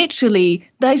like you literally,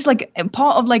 there's like a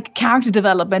part of like character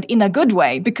development in a good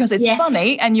way, because it's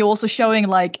funny, and you're also showing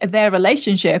like their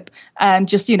relationship and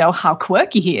just, you know, how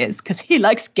quirky he is because he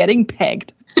likes getting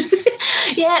pegged.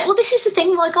 Yeah, well, this is the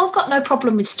thing. Like, I've got no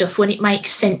problem with stuff when it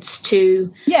makes sense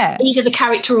to either the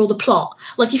character or the plot.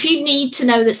 Like, if you need to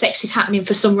know that sex is happening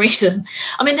for some reason,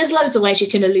 I mean, there's loads of ways you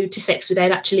can allude to sex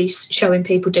without actually showing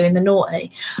people doing the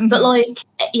naughty. But like,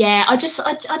 yeah, I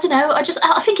don't know.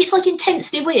 I think it's like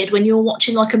intensely weird when you're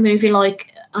watching like a movie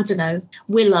like, I don't know,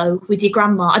 Willow with your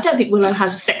grandma. I don't think Willow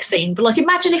has a sex scene, but like,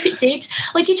 imagine if it did.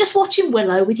 Like, you're just watching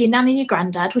Willow with your nan and your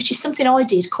granddad, which is something I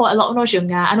did quite a lot when I was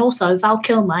younger, and also Val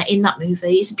Kilmer in that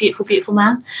movie is a beautiful, beautiful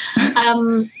man.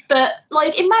 But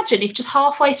like, imagine if just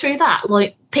halfway through that,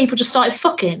 like, people just started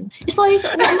fucking. It's like,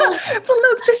 but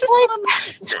look, this is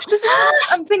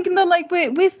what I'm thinking though. Like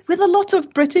with a lot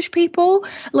of British people,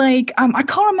 like I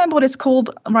can't remember what it's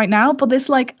called right now, but there's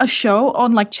like a show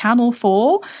on like Channel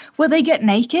 4 where they get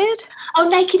naked. Oh,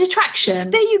 Naked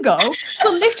Attraction. There you go.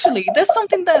 So literally, there's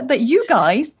something that you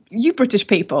guys, you British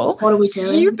people, what are we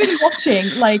doing? You've been watching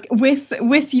like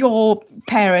with your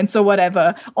parents or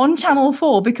whatever on Channel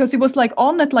 4, because it was like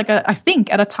on at like I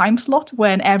think at a time slot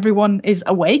when everyone is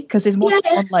awake, because it's more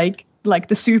on like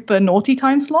the super naughty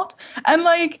time slot, and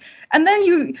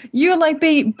then you're like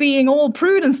being all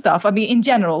prude and stuff. I mean, in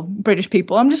general, British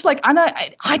people. I'm just like, and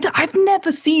I've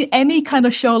never seen any kind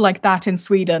of show like that in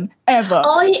Sweden ever.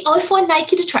 I find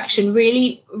Naked Attraction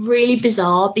really, really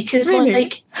bizarre because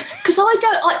because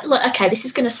okay, this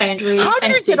is going to sound really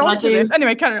offensive.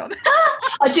 Anyway, carry on.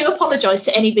 I do apologise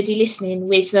to anybody listening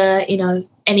with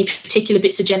any particular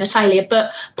bits of genitalia,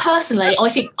 but personally, I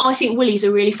think willies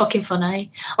are really fucking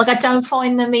funny. Like, I don't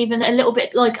find them even a little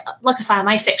bit like I say, I'm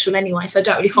asexual anyway, so I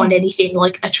don't really find anything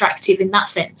like attractive in that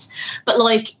sense. But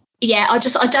like, yeah, I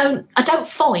don't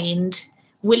find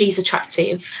willies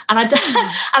attractive, and I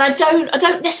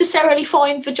don't necessarily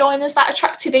find vaginas that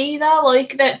attractive either.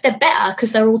 Like, they're better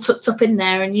because they're all tucked up in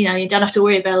there, and you don't have to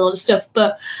worry about a lot of stuff.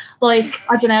 But like,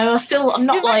 I don't know, I'm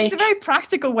not like, it's a very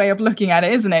practical way of looking at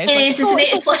it, isn't it? It is, isn't it?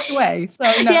 It's like way. So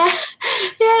yeah,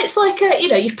 it's like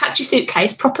you've packed your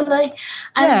suitcase properly,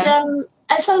 and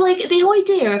and so like the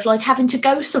idea of like having to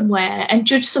go somewhere and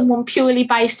judge someone purely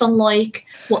based on like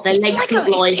what their legs look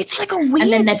like, it's like a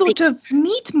weird sort of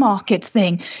meat market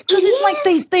thing, because it's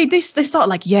like they start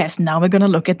like, yes, now we're going to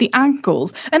look at the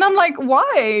ankles, and I'm like,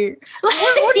 why? What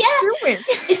are you doing?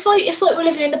 It's like we're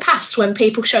living in the past when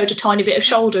people showed a tiny bit of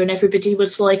shoulder and everybody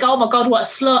was like, oh my god, what a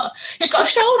slut, she's got a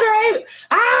shoulder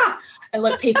out, and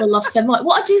like people lost their mind.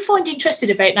 What I do find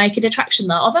interesting about Naked Attraction,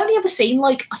 though, I've only ever seen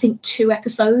like I think 2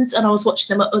 episodes, and I was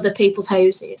watching them at other people's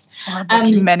houses. I've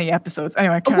watched many episodes.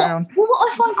 Anyway, carry on. Well,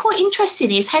 what I find quite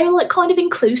interesting is how like kind of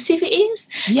inclusive it is.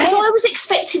 Because I was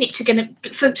expecting it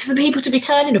for people to be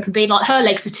turning up and being like, her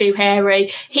legs are too hairy,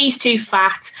 he's too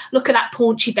fat, look at that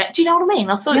paunchy back. Do you know what I mean?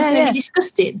 I thought it was going to be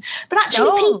disgususting, but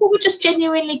actually people were just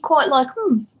genuinely quite like,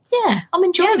 yeah, I'm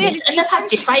enjoying this. And they've had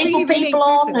disabled people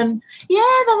on, and they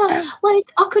were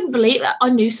like, I couldn't believe it. I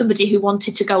knew somebody who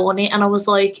wanted to go on it, and I was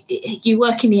like, you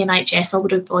work in the NHS, I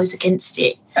would advise against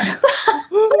it.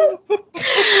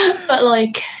 But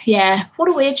like, yeah, what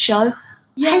a weird show.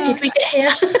 Yeah. How did we get here?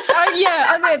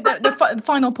 I mean, the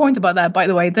final point about that, by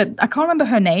the way, that I can't remember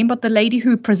her name, but the lady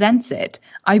who presents it,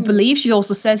 I believe she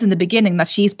also says in the beginning that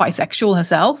she's bisexual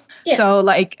herself. Yeah.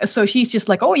 So she's just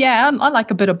like, oh yeah, I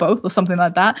like a bit of both or something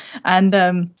like that.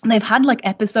 And they've had like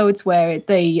episodes where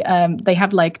they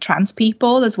have like trans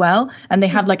people as well, and they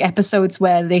have like episodes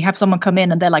where they have someone come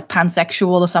in and they're like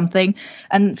pansexual or something.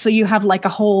 And so you have like a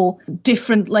whole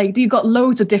different, like you've got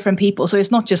loads of different people. So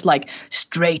it's not just like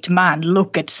straight man,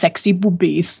 look at sexy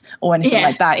boobies or anything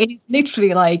like that. It is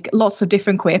literally like lots of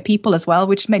different queer people as well,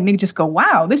 which made me just go,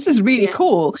 wow, this is really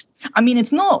cool. I mean,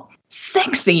 it's not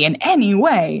sexy in any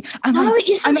way. And no, it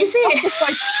isn't, is it? It's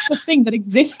like the thing that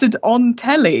existed on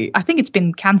telly. I think it's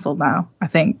been cancelled now, I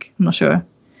think. I'm not sure.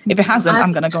 If it hasn't,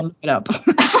 I'm going to go look it up.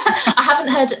 I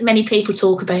haven't heard many people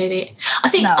talk about it. I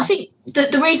think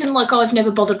the reason like I've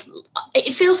never bothered,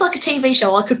 it feels like a TV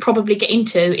show I could probably get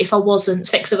into if I wasn't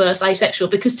sex averse, asexual,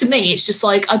 because to me it's just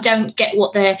like I don't get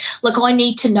what they're like. I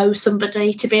need to know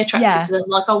somebody to be attracted to them.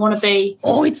 Like I want to be. I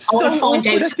want to find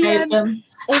out about them.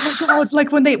 Oh my god!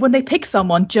 Like when they pick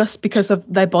someone just because of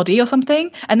their body or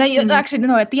something, and then actually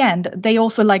no, at the end they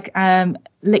also like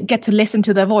get to listen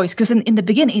to their voice, because in the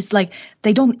beginning it's like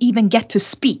they don't even get to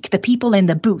speak. The people in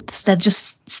the booths, they're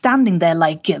just standing there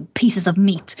like pieces of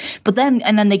meat. But then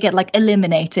they get like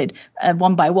eliminated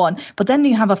one by one. But then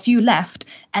you have a few left,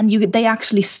 and they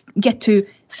actually get to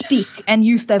speak and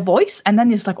use their voice, and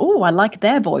then it's like, oh, I like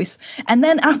their voice. And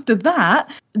then after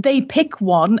that they pick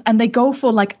one and they go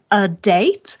for like a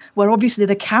date where obviously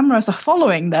the cameras are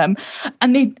following them,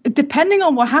 and they, depending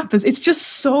on what happens, it's just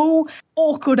so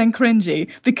awkward and cringy,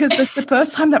 because that's the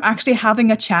first time they're actually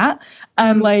having a chat,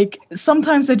 and like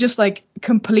sometimes they're just like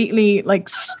completely like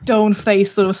stone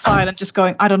faced, sort of silent, just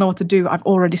going, I don't know what to do, I've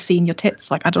already seen your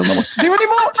tits, like I don't know what to do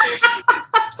anymore.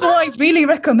 So I really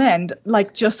recommend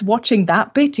like just watching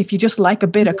that bit if you just like a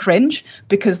bit of cringe,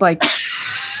 because like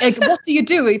what do you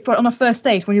do on a first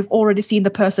date when you've already seen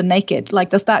the person naked? Like,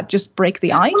 does that just break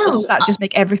the ice, or does that just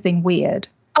make everything weird?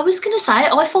 I was going to say,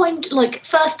 I find like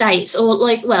first dates, or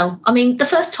like, well, I mean, the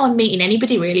first time meeting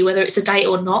anybody really, whether it's a date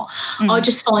or not, I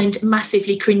just find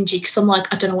massively cringy, because I'm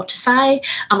like, I don't know what to say.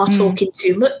 Am I talking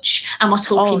too much? Am I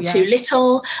talking too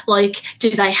little? Like,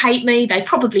 do they hate me? They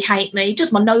probably hate me.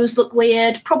 Does my nose look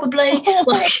weird? Probably.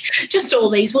 Like, just all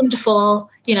these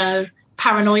wonderful,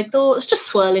 paranoid thoughts just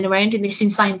swirling around in this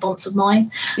insane bonce of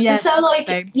mine. Yeah. And so like,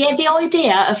 the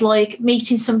idea of like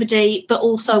meeting somebody but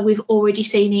also we've already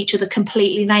seen each other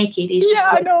completely naked is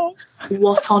just like, I know.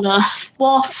 What on earth?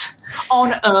 What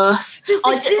on earth?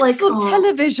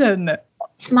 Television.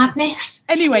 It's madness.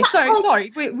 Anyway,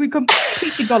 sorry, we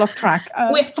completely got off track.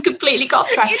 We've completely got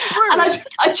off track, and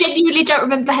I genuinely don't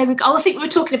remember how we. I think we were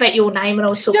talking about your name, and I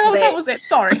was talking about that was it.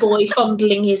 Sorry, a boy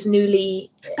fondling his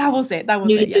newly. That was it.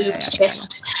 Newly boobed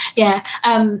chest. Yeah.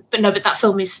 But that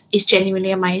film is genuinely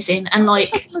amazing, and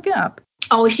like look it up.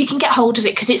 Oh, if you can get hold of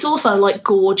it, because it's also like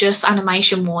gorgeous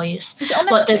animation wise.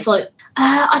 Like there's like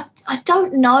I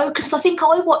don't know, because I think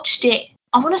I watched it.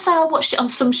 I want to say I watched it on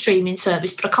some streaming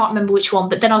service, but I can't remember which one.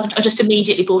 But then I just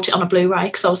immediately bought it on a Blu-ray,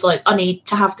 because I was like, I need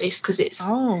to have this because it's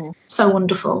so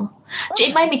wonderful.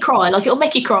 It made me cry. Like, it'll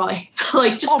make you cry.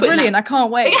 Like, just brilliant! I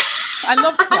can't wait. I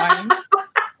love crying.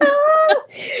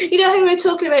 You know how we were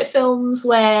talking about films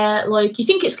where like you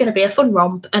think it's going to be a fun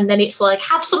romp, and then it's like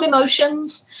have some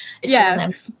emotions. It's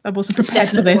I wasn't prepared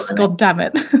for this. God damn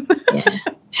it. Yeah.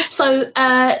 So,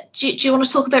 do you want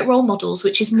to talk about Role Models,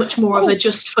 which is much more of a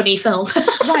just funny film?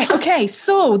 Right. Okay.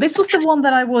 So this was the one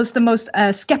that I was the most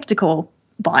skeptical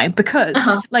by, because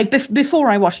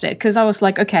before I watched it, because I was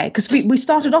like, okay, because we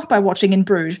started off by watching In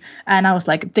Bruges, and I was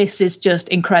like, this is just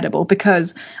incredible,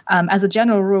 because as a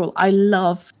general rule, I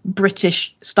love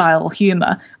British style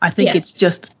humor. I think it's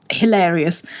just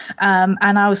hilarious, and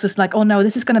I was just like, oh no,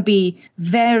 this is going to be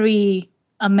very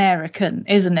American,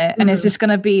 isn't it? And it's just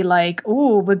going to be like,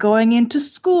 oh, we're going into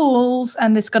schools,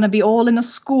 and it's going to be all in a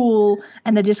school,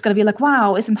 and they're just going to be like,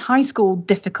 wow, isn't high school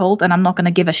difficult? And I'm not going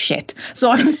to give a shit. So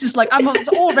I was just like, I was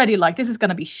already like, this is going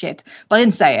to be shit. But I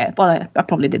didn't say it. But I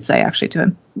probably did say it actually to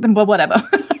him. But whatever.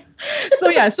 So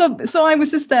yeah, so I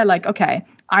was just there like, okay,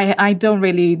 I don't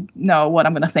really know what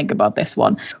I'm going to think about this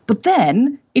one. But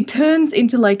then it turns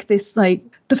into like this, like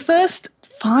the first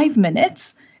 5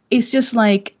 minutes is just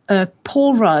like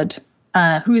Paul Rudd,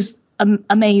 who is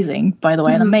amazing, by the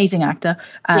way, an amazing actor,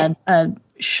 and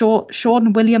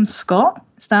Sean William Scott.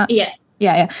 Is that?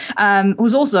 Yeah.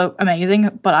 Who's also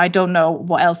amazing, but I don't know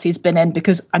what else he's been in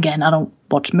because, again, I don't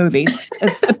watch movies.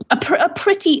 a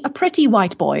pretty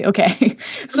white boy. Okay,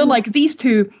 so like these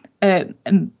two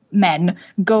men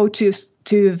go to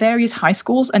various high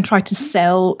schools and try to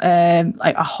sell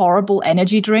like a horrible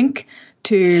energy drink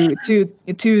to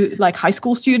like high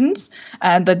school students,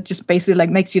 and that just basically like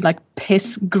makes you like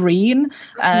piss green,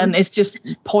 and it's just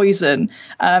poison.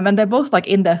 And they're both like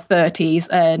in their 30s,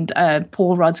 and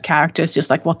Paul Rudd's character is just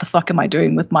like, what the fuck am I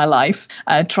doing with my life?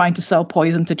 Trying to sell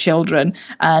poison to children.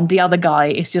 And the other guy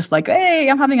is just like, hey,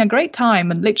 I'm having a great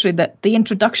time. And literally the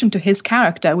introduction to his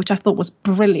character, which I thought was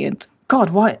brilliant.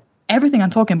 God, what? Everything I'm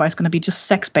talking about is going to be just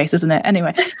sex-based, isn't it?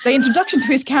 Anyway, the introduction to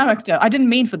his character, I didn't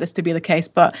mean for this to be the case,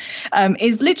 but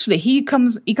is literally he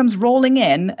comes rolling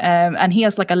in, and he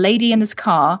has like a lady in his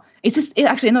car. It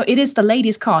is the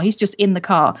lady's car. He's just in the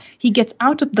car. He gets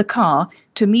out of the car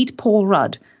to meet Paul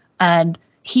Rudd, and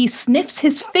he sniffs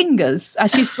his fingers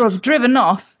as she's sort of driven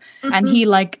off. And he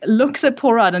like looks at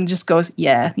Paul Rudd and just goes,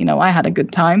 yeah, I had a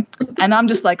good time. And I'm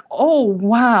just like, oh,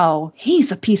 wow,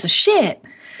 he's a piece of shit.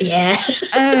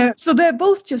 Yeah. So they're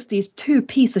both just these two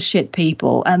piece of shit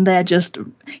people, and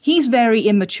he's very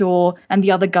immature, and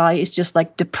the other guy is just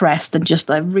like depressed and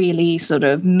just a really sort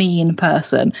of mean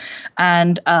person.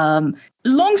 And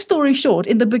long story short,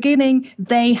 in the beginning,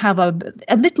 they have a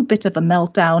little bit of a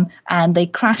meltdown, and they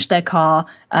crash their car,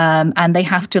 and they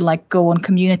have to like go on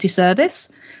community service.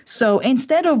 So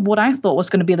instead of what I thought was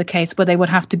going to be the case, where they would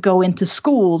have to go into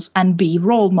schools and be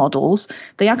role models,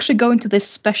 they actually go into this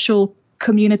special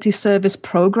community service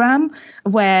program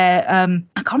where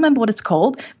I can't remember what it's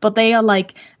called, but they are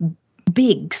like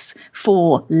bigs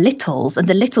for littles, and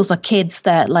the littles are kids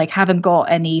that like haven't got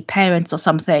any parents or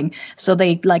something, so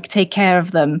they like take care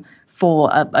of them for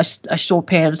a short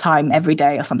period of time every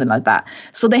day or something like that.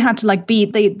 So they had to like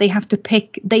they have to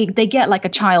pick, they get like a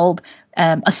child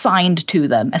assigned to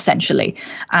them essentially,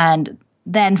 and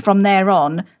then from there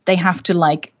on they have to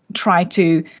like try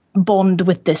to bond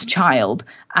with this child.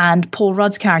 And Paul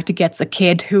Rudd's character gets a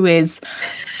kid who is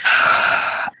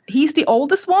he's the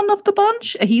oldest one of the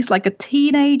bunch. He's like a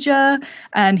teenager,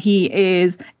 and he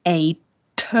is a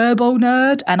turbo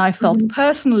nerd, and I felt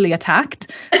personally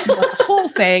attacked the whole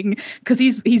thing, because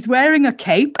he's wearing a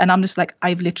cape, and I'm just like,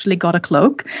 I've literally got a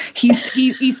cloak.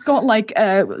 He's got like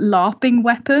LARPing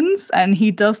weapons, and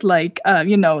he does like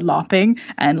LARPing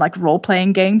and like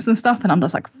role-playing games and stuff, and I'm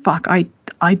just like, fuck,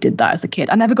 I did that as a kid.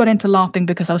 I never got into LARPing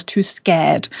because I was too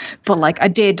scared, but like I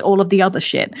did all of the other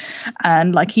shit.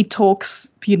 And like he talks,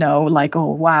 like,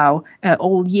 oh wow,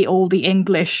 all the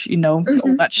English, all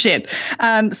that shit.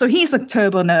 So he's a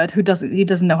turbo nerd who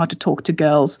doesn't know how to talk to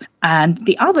girls. And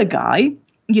the other guy,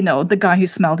 the guy who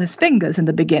smelled his fingers in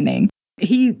the beginning,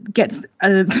 he gets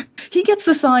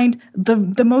assigned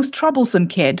the most troublesome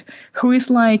kid, who is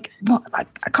like, I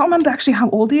can't remember actually how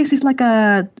old he is. He's like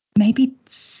a maybe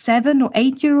 7 or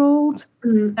 8 year old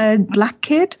black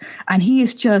kid, and he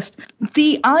is just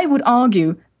I would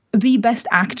argue the best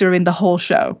actor in the whole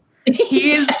show.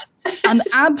 He is an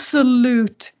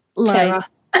absolute terror.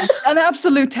 An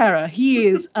absolute terror. He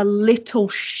is a little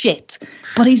shit,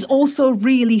 but he's also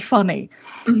really funny.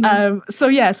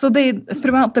 So they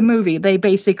throughout the movie, they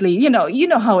basically, you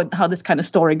know how this kind of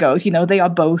story goes. They are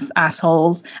both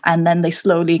assholes, and then they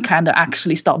slowly kind of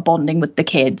actually start bonding with the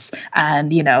kids,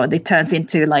 and it turns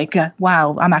into like,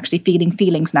 wow, I'm actually feeling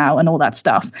feelings now and all that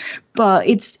stuff. But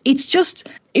it's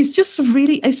a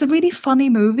really funny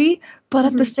movie, but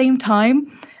at the same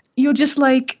time, you're just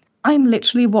like, I'm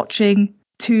literally watching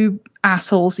two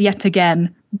assholes yet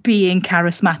again being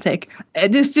charismatic.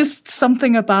 There's just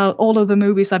something about all of the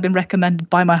movies I've been recommended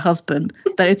by my husband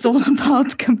that it's all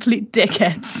about complete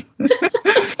dickheads.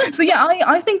 So yeah,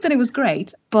 I think that it was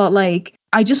great, but like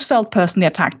I just felt personally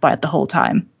attacked by it the whole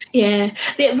time. Yeah,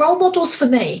 the role models for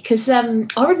me, because I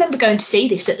remember going to see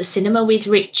this at the cinema with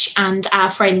Rich and our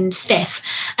friend Steph,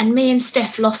 and me and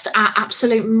Steph lost our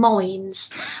absolute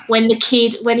minds when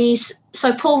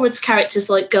so Paul Rudd's character's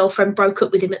like girlfriend broke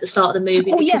up with him at the start of the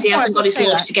movie because he hasn't got his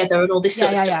life together and all this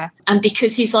sort of stuff, and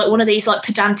because he's like one of these like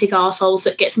pedantic arseholes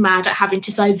that gets mad at having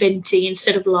to say venti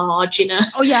instead of large, you know.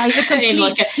 Oh yeah,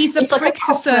 he's a prick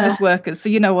to service workers, so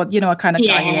you know what kind of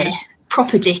guy he is.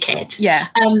 Proper dickhead. Yeah.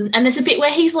 And there's a bit where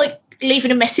he's like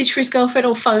leaving a message for his girlfriend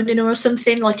or phoning her or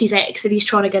something, like his ex, and he's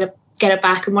trying to get her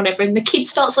back and whatever, and the kid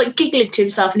starts like giggling to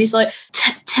himself and he's like,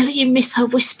 tell her you miss her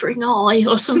whispering eye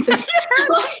or something.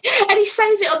 And he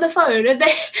says it on the phone, and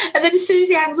then as soon as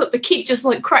he hangs up, the kid just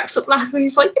like cracks up laughing.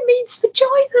 He's like, it means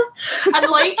vagina. And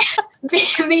like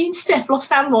me and Steph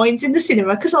lost our minds in the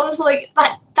cinema because I was like,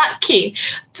 that kid.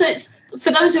 So it's,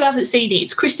 for those who haven't seen it,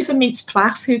 it's Christopher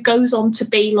Mintz-Plasse, who goes on to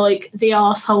be like the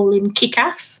arsehole in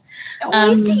Kick-Ass.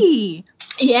 Is he?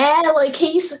 Yeah, like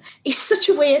he's such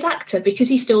a weird actor because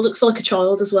he still looks like a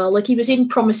child as well. Like he was in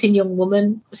Promising Young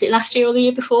Woman, was it last year or the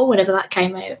year before, whenever that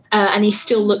came out, and he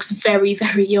still looks very,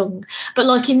 very young. But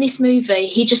like in this movie,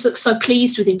 he just looks so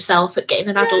pleased with himself at getting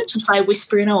an adult to say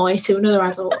whispering eye to another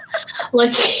adult.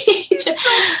 Like he's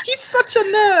such a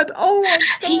nerd. Oh my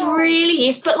God. He really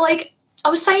is. But like I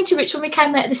was saying to Rich when we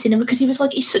came out of the cinema, because he was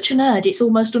like, he's such a nerd, it's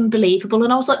almost unbelievable.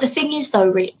 And I was like, the thing is though,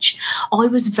 Rich, I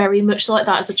was very much like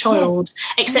that as a child,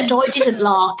 except I didn't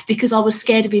laugh because I was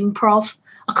scared of improv.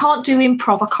 I can't do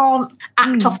improv. I can't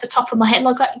act off the top of my head.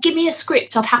 Like, give me a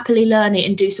script, I'd happily learn it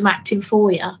and do some acting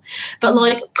for you. But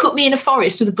like, put me in a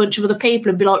forest with a bunch of other people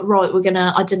and be like, right, we're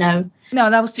gonna, I don't know. No,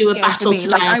 that was do a battle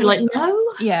today. I'd be like, no.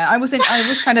 Yeah, I was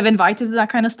kind of invited to that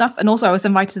kind of stuff, and also I was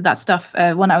invited to that stuff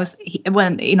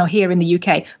when here in the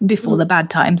UK before the bad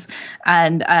times,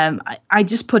 and I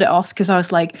just put it off because I was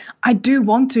like, I do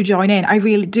want to join in, I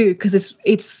really do, because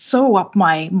it's so up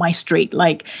my street.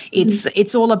 Like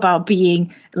it's all about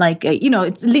being like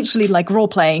it's literally like role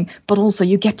playing, but also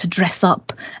you get to dress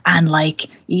up and like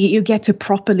you get to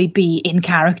properly be in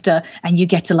character, and you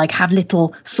get to like have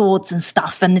little swords and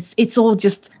stuff, and it's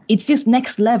just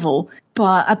next level.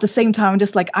 But at the same time, I'm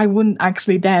just like, I wouldn't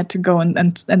actually dare to go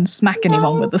and smack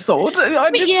anyone with a sword.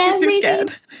 I'm just too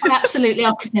scared. Absolutely,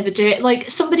 I could never do it. Like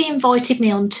somebody invited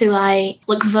me onto a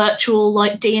like virtual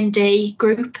like D&D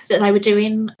group that they were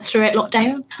doing throughout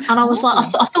lockdown, and I was like,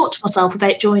 I thought to myself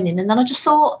about joining, and then I just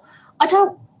thought, I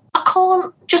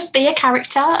can't just be a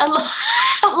character, and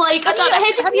like I don't know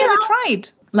how to. Have you ever tried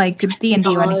like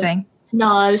D&D or anything?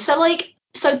 No,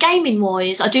 so gaming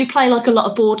wise, I do play like a lot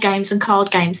of board games and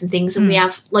card games and things, and we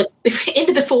have like in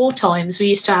the before times we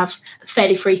used to have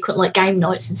fairly frequent like game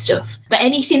nights and stuff. But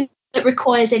anything that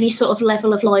requires any sort of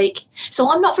level of like,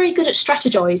 so I'm not very good at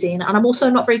strategizing, and I'm also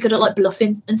not very good at like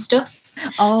bluffing and stuff.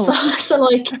 Oh, so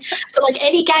like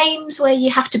any games where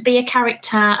you have to be a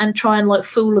character and try and like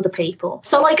fool other people.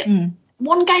 So like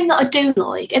one game that I do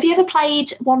like. Have you ever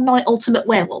played One Night Ultimate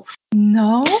Werewolf?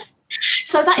 No.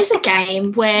 So that is a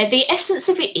game where the essence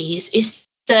of it is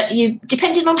that you,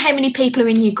 depending on how many people are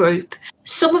in your group,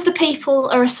 some of the people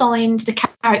are assigned the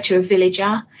character of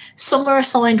villager, some are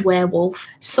assigned werewolf,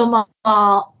 some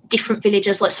are different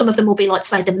villagers, like some of them will be like,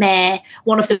 say, the mayor,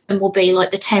 one of them will be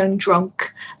like the town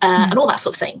drunk, and all that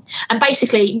sort of thing. And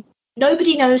basically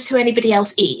nobody knows who anybody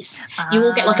else is. You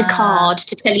all get like a card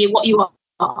to tell you what you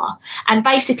are. And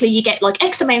basically you get like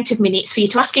X amount of minutes for you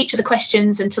to ask each of the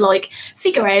questions and to like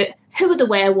figure out who are the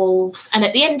werewolves, and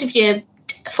at the end of your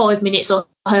 5 minutes or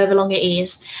however long it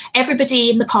is, everybody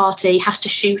in the party has to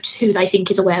shoot who they think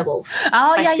is a werewolf.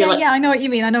 Oh yeah, I know what you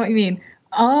mean.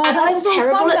 Oh, and I'm so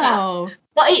terrible at that.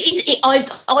 But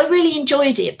I really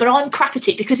enjoyed it, but I'm crap at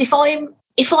it because if I'm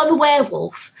a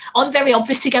werewolf, I'm very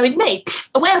obviously going, me,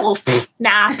 a werewolf,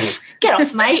 nah, get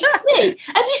off, mate. Me,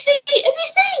 have you seen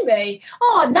me?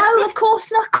 Oh no, of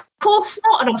course not.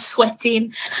 And I'm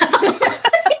sweating, and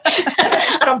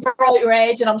I'm bright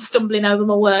red, and I'm stumbling over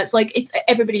my words. Like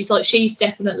everybody's like, she's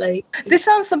definitely. This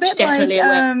sounds a bit like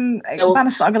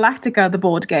Battlestar Galactica, the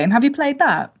board game. Have you played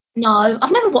that? No,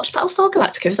 I've never watched Battlestar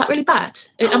Galactica. Is that really bad?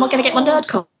 Am I going to get my nerd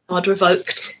card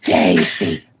revoked?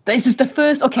 Stacey. This is the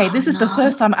first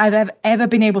time I've ever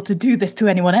been able to do this to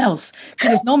anyone else,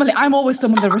 because normally I'm always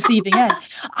someone on the receiving end.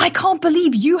 I can't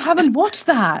believe you haven't watched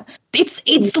that.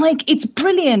 It's like, it's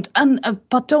brilliant, and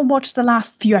but don't watch the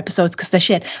last few episodes because they're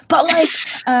shit. But like,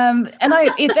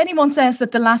 if anyone says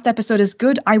that the last episode is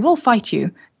good, I will fight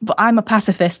you. But I'm a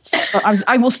pacifist, but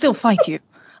I will still fight you.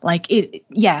 Like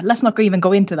let's not even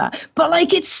go into that. But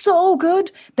like, it's so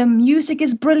good. The music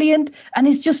is brilliant, and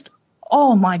it's just,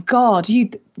 oh my God, you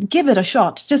give it a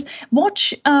shot. Just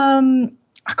watch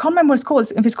I can't remember what it's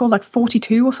called. If it's called like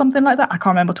 42 or something like that. I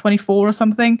can't remember, 24 or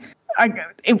something.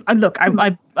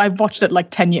 I watched it like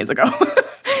 10 years ago.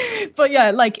 But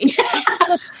yeah, like it's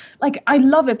such, like I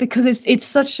love it because it's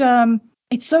such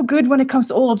it's so good when it comes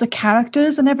to all of the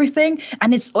characters and everything,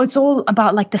 and it's all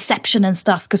about like deception and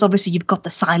stuff, because obviously you've got the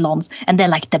Cylons and they're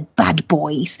like the bad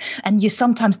boys, and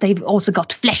sometimes they've also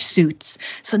got flesh suits,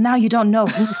 so now you don't know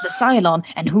who's the Cylon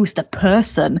and who's the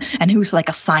person and who's like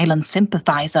a Cylon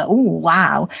sympathizer. Oh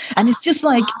wow. And it's just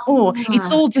like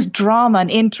it's all just drama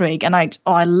and intrigue, and I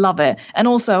love it. And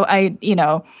also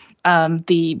some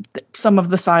of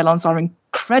the Cylons are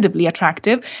incredibly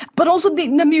attractive, but also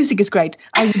the music is great.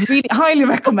 I would really highly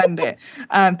recommend it.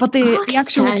 But the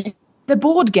actual the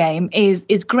board game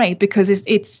is great because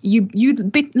it's you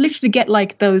literally get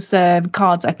like those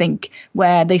cards, I think,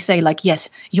 where they say like, yes,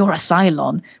 you're a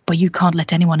Cylon, but you can't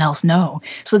let anyone else know.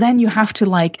 So then you have to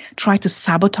like try to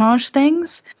sabotage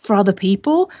things for other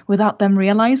people without them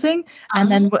realizing, and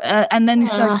then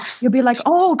it's like you'll be like,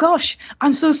 oh gosh,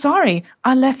 I'm so sorry,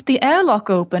 I left the airlock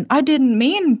open, I didn't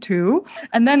mean to,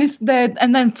 and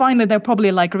then finally they'll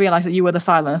probably like realize that you were the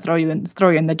Cylon and throw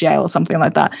you in the jail or something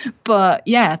like that. But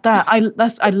yeah,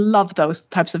 I love those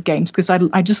types of games because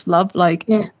I just love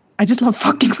I just love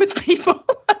fucking with people.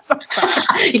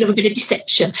 You love a bit of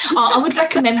deception. I would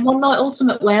recommend One Night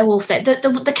Ultimate Werewolf. There,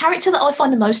 the character that I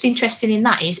find the most interesting in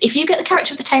that is if you get the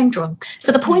character of the town drunk.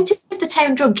 So the point of the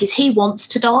town drunk is he wants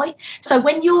to die. So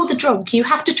when you're the drunk, you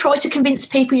have to try to convince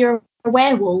people you're a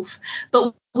werewolf,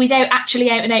 but without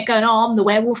actually out and out going, oh, I'm the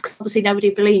werewolf. Obviously, nobody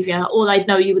would believe you, or they'd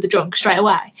know you were the drunk straight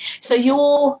away.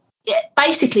 So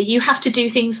basically you have to do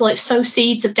things like sow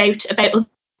seeds of doubt about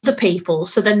other people,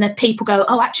 so then the people go,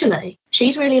 oh, actually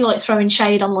she's really like throwing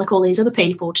shade on like all these other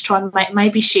people to try and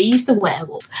maybe she's the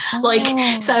werewolf.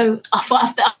 So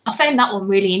I found that one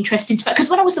really interesting because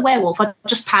when I was the werewolf I'd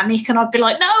just panic and I'd be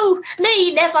like, no,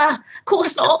 me, never, of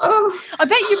course not. I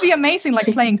bet you'd be amazing like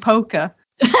playing poker.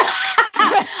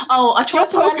 I tried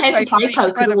to learn how to play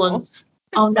poker once.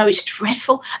 Oh no, it's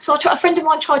dreadful. So a friend of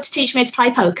mine tried to teach me how to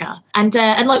play poker, and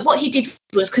like what he did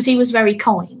was, because he was very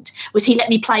kind, was he let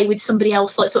me play with somebody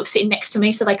else, like sort of sitting next to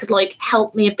me, so they could like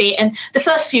help me a bit. And the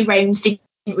first few rounds didn't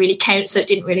really count, so it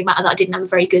didn't really matter that I didn't have a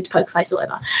very good poker face or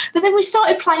whatever. But then we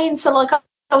started playing, so like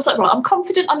I was like, right, I'm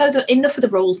confident I know enough of the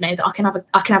rules now that I can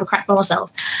have a crack by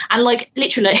myself. And like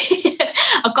literally,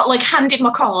 I got like handed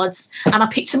my cards and I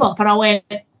picked them up and I went,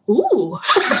 ooh.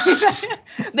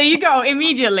 There you go,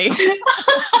 immediately.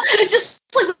 Just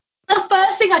like the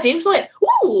first thing I did was like,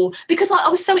 ooh, because I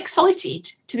was so excited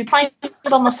to be playing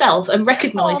by myself and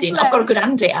recognising I've got a good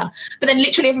hand here. But then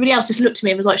literally everybody else just looked at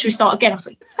me and was like, should we start again? I was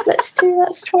like, let's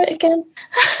try it again.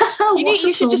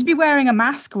 You should just be wearing a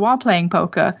mask while playing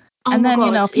poker. And then,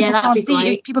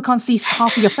 people can't see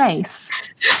half of your face.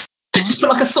 Just put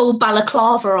like a full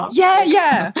balaclava on.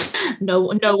 Yeah. No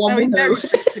one will know.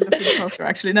 Poker,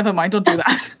 actually, never mind. Don't do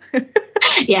that.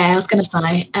 Yeah, I was going to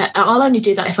say I'll only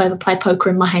do that if I ever play poker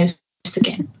in my house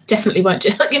again. Definitely won't do.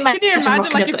 Can you imagine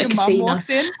like if your mum walks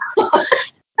in?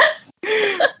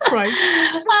 Right.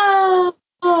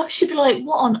 She'd be like,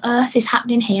 "What on earth is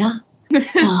happening here?"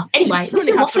 Anyway, we've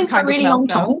been waffling for a really long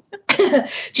time. Do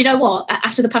you know what?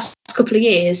 After the past couple of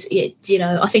years, I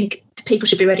think people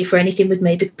should be ready for anything with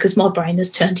me because my brain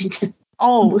has turned into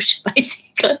mush,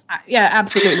 basically. Yeah,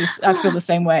 absolutely. I feel the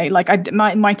same way. Like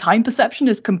my time perception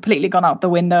has completely gone out the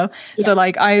window. Yeah. So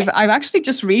like I've actually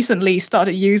just recently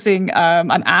started using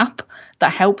an app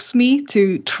that helps me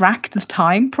to track the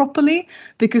time properly,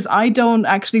 because I don't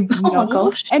actually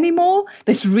know anymore.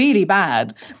 That's really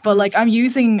bad. But like I'm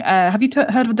using, have you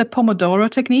heard of the Pomodoro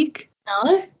technique?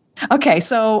 No. Okay,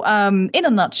 so in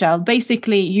a nutshell,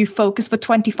 basically you focus for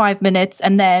 25 minutes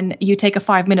and then you take a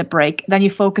 5-minute break. Then you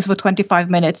focus for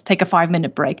 25 minutes, take a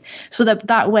 5-minute break. So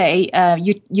that way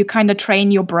you kind of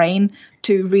train your brain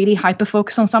to really hyper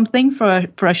focus on something for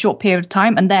a short period of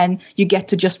time, and then you get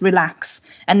to just relax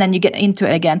and then you get into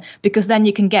it again, because then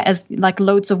you can get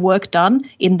loads of work done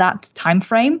in that time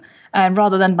frame.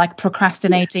 Rather than like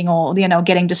procrastinating or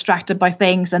getting distracted by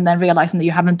things and then realizing that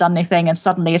you haven't done anything and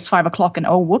suddenly it's 5 o'clock and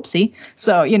whoopsie.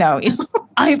 So it's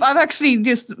I've actually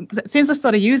just, since I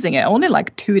started using it only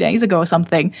like 2 days ago or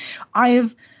something, I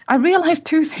realized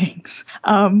two things.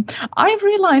 I've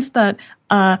realized that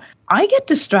I get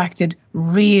distracted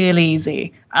real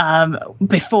easy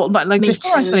before I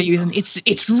started using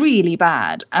it's really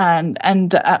bad,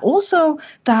 and also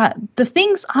that the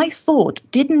things I thought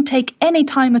didn't take any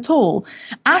time at all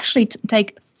actually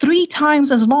take 3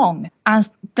 times as long as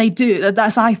they do,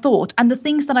 as I thought. And the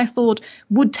things that I thought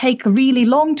would take really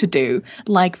long to do,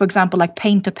 like for example like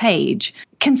paint a page,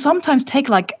 can sometimes take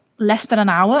like less than an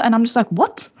hour, and I'm just like,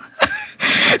 what?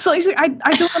 So it's like,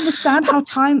 I don't understand how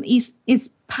time is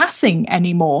passing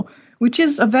anymore, which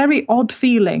is a very odd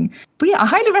feeling. But yeah, I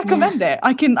highly recommend it.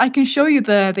 I can show you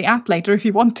the app later if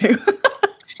you want to.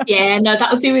 Yeah, no,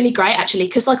 that would be really great actually,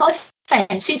 because like I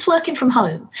found since working from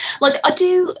home, like I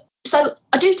do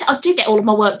get all of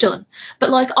my work done, but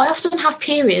like I often have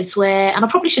periods where, and I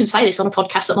probably shouldn't say this on a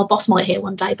podcast that my boss might hear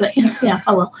one day, but yeah,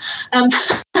 oh well.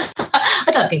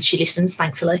 I don't think she listens,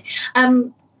 thankfully.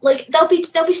 Like there'll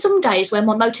be some days where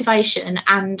my motivation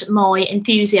and my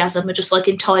enthusiasm are just like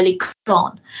entirely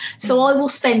gone. So I will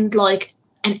spend like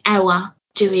an hour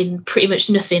doing pretty much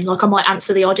nothing. Like I might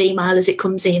answer the odd email as it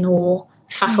comes in, or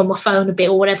faff on my phone a bit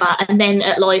or whatever, and then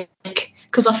at like,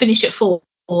 because I finish at 4,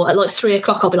 or at like 3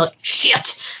 o'clock, I'll be like,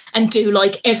 shit, and do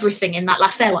like everything in that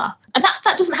last hour. And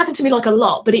that doesn't happen to me like a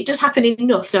lot, but it does happen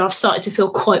enough that I've started to feel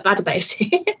quite bad about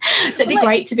it. So it'd be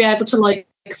great to be able to like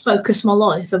focus my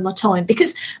life and my time,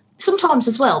 because sometimes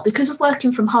as well, because of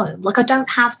working from home, like you don't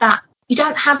have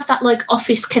that like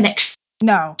office connection.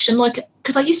 No. Like,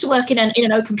 because I used to work in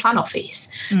an open plan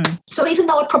office. So even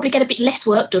though I'd probably get a bit less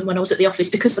work done when I was at the office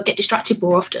because I'd get distracted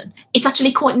more often, it's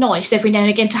actually quite nice every now and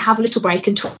again to have a little break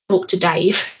and talk to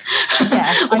Dave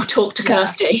or talk to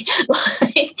Kirsty.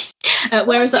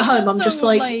 Whereas at home, I'm just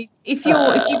like if you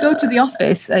go to the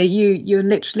office, you're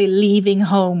literally leaving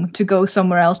home to go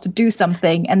somewhere else to do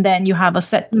something, and then you have a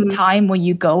set time when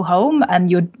you go home, and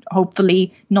you're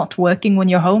hopefully not working when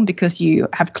you're home because you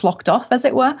have clocked off, as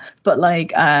it were. But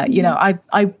like you know,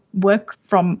 I work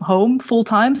from home full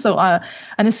time, so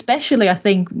and especially I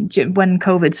think when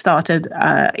COVID started,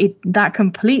 that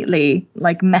completely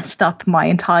like messed up my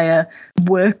entire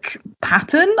work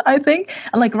pattern, I think.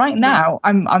 And like right now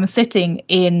I'm sitting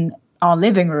in our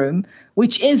living room,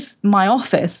 which is my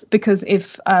office, because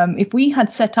if we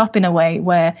had set up in a way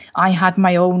where I had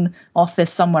my own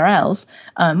office somewhere else,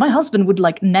 my husband would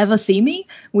like never see me,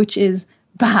 which is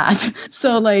bad.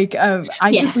 So like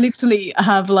I just literally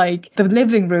have like the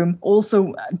living room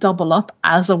also double up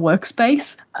as a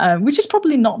workspace, which is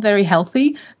probably not very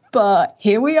healthy, but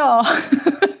here we are.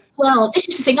 Well, this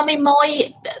is the thing. I mean,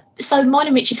 mine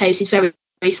and Richie's house is very,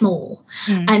 very small,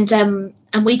 and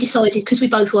we decided, because we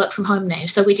both work from home now,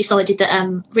 so we decided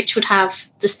that Rich would have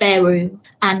the spare room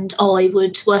and I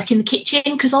would work in the kitchen,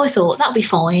 because I thought that'll be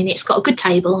fine. It's got a good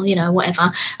table, you know,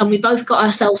 whatever. And we both got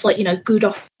ourselves like, you know, good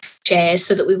off chairs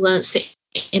so that we weren't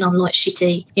sitting on like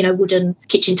shitty, you know, wooden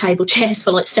kitchen table chairs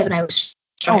for like 7 hours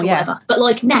straight or whatever. But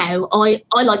like now I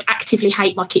like actively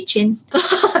hate my kitchen.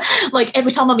 Like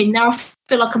every time I'm in there, I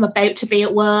feel like I'm about to be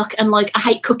at work, and like I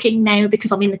hate cooking now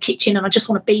because I'm in the kitchen and I just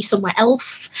want to be somewhere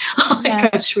else. I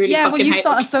just really well, you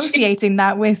start associating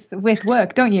that with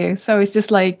work, don't you? So it's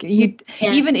just like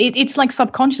even it's like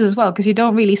subconscious as well, because you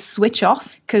don't really switch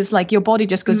off, because like your body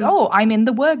just goes, oh, I'm in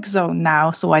the work zone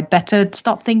now, so I'd better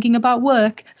stop thinking about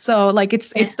work. So like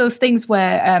it's those things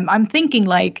where I'm thinking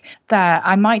like that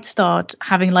I might start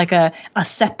having like a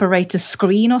separator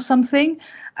screen or something.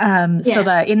 So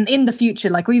that in the future,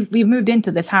 like we've moved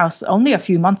into this house only a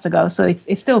few months ago, so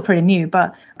it's still pretty new,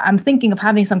 but I'm thinking of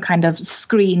having some kind of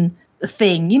screen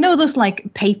thing, you know, those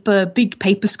like big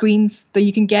paper screens that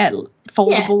you can get,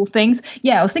 foldable things.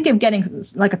 I was thinking of getting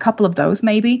like a couple of those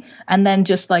maybe, and then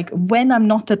just like when I'm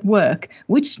not at work,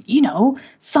 which, you know,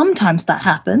 sometimes that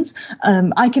happens,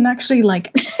 I can actually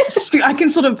like I can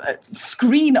sort of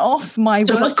screen off my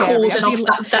work area.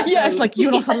 It's like,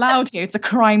 you're not allowed here, it's a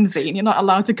crime scene, you're not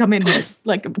allowed to come in here, just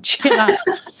like chill out.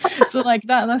 So like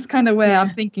that's kind of where I'm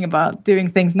thinking about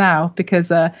doing things now,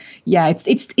 because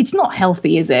it's not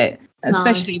healthy, is it?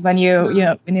 Especially when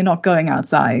when you're not going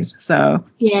outside. So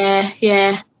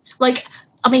like,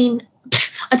 I mean,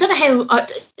 I don't know how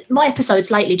my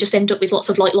episodes lately just end up with lots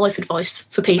of like life advice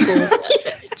for people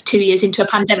 2 years into a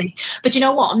pandemic, but you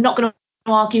know what, I'm not going to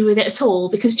argue with it at all,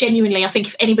 because genuinely I think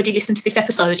if anybody listened to this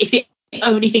episode, if the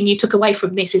only thing you took away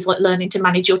from this is like learning to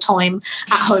manage your time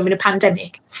at home in a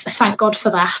pandemic, thank God for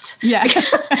that.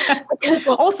 Because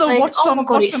also like, watch some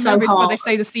movies where they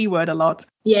say the C word a lot.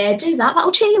 Do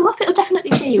that'll cheer you up. It'll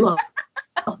definitely cheer you up.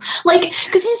 Like,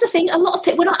 because here's the thing, a lot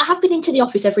of I have been into the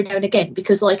office every now and again,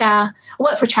 because like I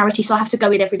work for a charity, so I have to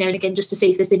go in every now and again just to see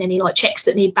if there's been any like checks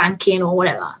that need banking or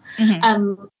whatever.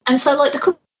 And so like the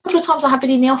couple of times I have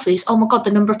been in the office, oh my God,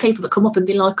 the number of people that come up and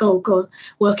be like, oh God,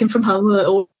 working from home,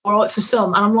 all right for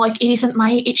some, and I'm like, it isn't,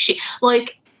 mate, it's shit.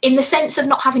 Like, in the sense of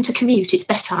not having to commute, it's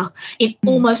better. In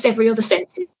almost every other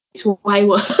sense, it's way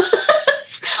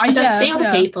worse. I don't see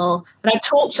other people. And I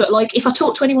talk to it, like, if I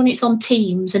talk to anyone, it's on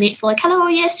Teams, and it's like, hello,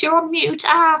 yes, you're on mute.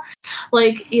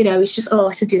 Like, you know, it's just,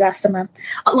 it's a disaster, man.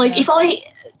 Like, if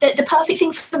the perfect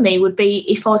thing for me would be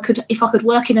if I could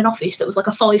work in an office that was like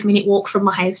a 5-minute walk from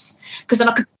my house, because then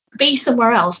I could be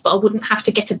somewhere else, but I wouldn't have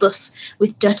to get a bus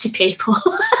with dirty people.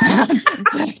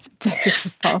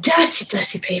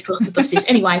 dirty people on the buses.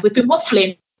 Anyway, we've been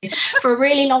waffling for a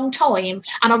really long time,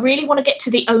 and I really want to get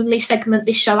to the only segment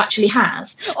this show actually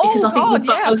has, because I think we've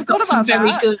both got some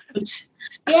very good.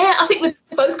 Yeah, I think we've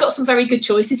both got some very good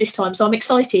choices this time, so I'm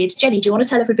excited. Jenny, do you want to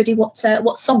tell everybody what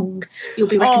song you'll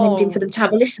be recommending for them to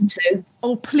have a listen to?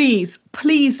 Oh, please,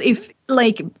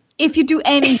 if you do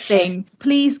anything,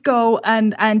 please go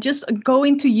and just go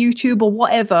into YouTube or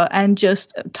whatever and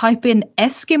just type in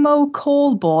Eskimo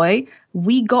Callboy,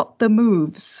 We Got the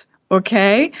Moves.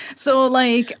 Okay, so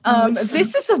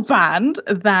this is a band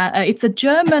that it's a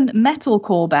German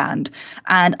metalcore band,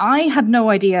 and I had no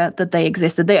idea that they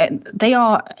existed. They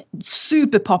are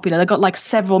super popular. They've got like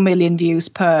several million views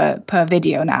per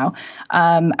video now,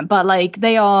 but like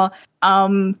they are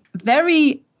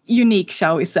very unique,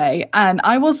 shall we say. And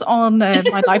I was on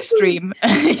my live stream.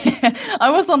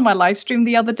 I was on my live stream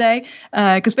the other day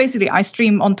because basically I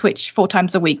stream on Twitch 4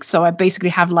 times a week. So I basically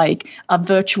have like a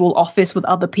virtual office with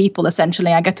other people.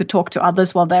 Essentially, I get to talk to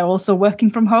others while they're also working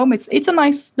from home. It's a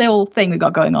nice little thing we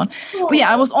got going on. But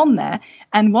yeah, I was on there,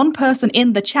 and one person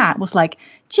in the chat was like,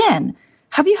 Jen,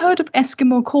 have you heard of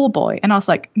Eskimo Callboy? And I was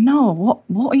like, no,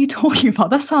 what are you talking about?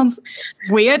 That sounds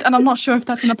weird, and I'm not sure if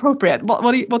that's inappropriate.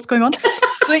 What's going on?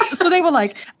 So they were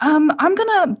like, I'm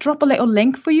gonna drop a little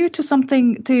link for you to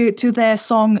something to their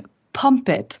song Pump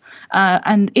It,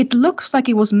 and it looks like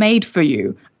it was made for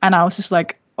you. And I was just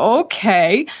like,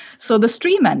 okay. So the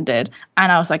stream ended,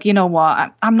 and I was like, you know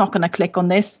what? I'm not going to click on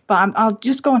this, but I'll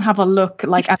just go and have a look,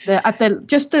 like at the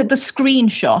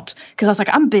screenshot, because I was like,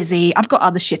 I'm busy. I've got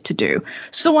other shit to do.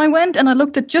 So I went and I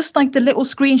looked at just like the little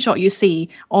screenshot you see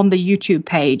on the YouTube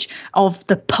page of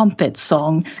the Pump It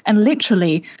song, and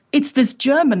literally, it's this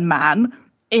German man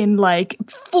in like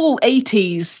full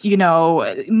 80s,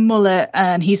 mullet,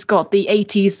 and he's got the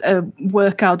 80s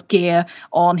workout gear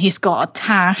on. He's got a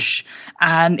tash,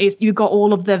 and you've got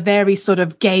all of the very sort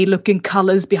of gay looking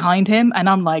colors behind him. And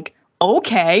I'm like,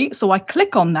 okay. So I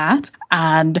click on that,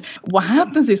 and what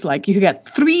happens is like you get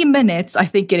 3 minutes, I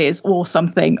think it is, or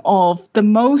something, of the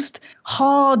most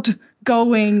hard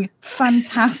going,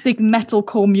 fantastic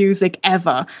metalcore music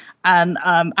ever. And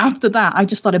after that, I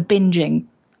just started binging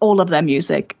all of their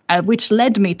music, which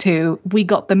led me to We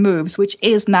Got the Moves, which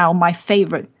is now my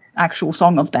favorite actual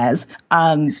song of theirs,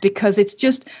 because it's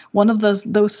just one of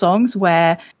those songs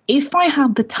where if I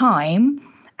had the time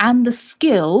and the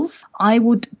skills, I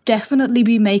would definitely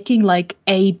be making like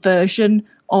a version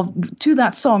to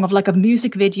that song, of like a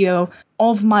music video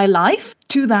of my life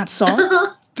to that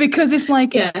song. Because it's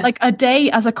like a day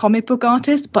as a comic book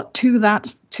artist, but to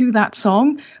that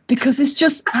song, because it's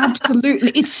just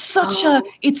absolutely, it's such a bop.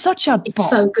 It's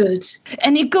so good,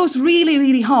 and it goes really,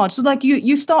 really hard. So like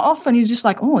you start off and you're just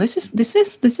like, oh, this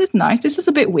is nice. This is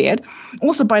a bit weird.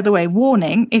 Also, by the way,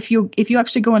 warning: if you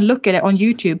actually go and look at it on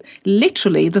YouTube,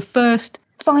 literally the first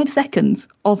 5 seconds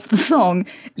of the song,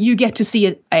 you get to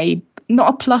see a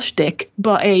not a plush dick,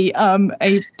 but a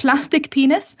plastic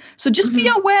penis. So just be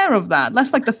aware of that.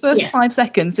 That's like the first 5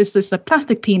 seconds is just a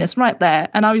plastic penis right there.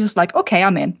 And I was just like, okay,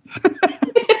 I'm in.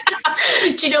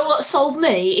 Do you know what sold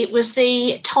me? It was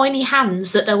the tiny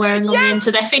hands that they're wearing on the ends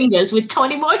of their fingers with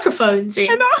tiny microphones in.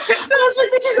 I know. And I was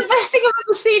like, this is the best thing I've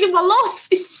ever seen in my life.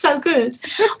 This is so good.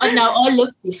 I know, I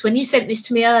love this. When you sent this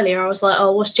to me earlier, I was like,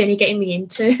 oh, what's Jenny getting me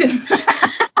into?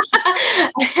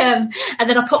 And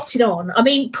then I popped it on. I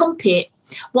mean, Pump It.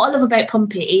 What I love about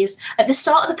Pump It is at the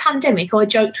start of the pandemic, I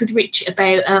joked with Rich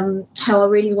about how I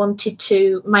really wanted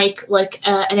to make like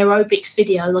an aerobics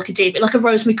video, like a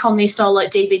Rosemary Conley style like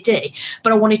DVD,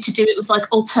 but I wanted to do it with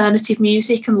like alternative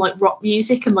music and like rock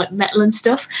music and like metal and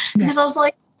stuff, because I was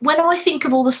like, when I think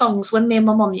of all the songs, when me and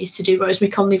my mum used to do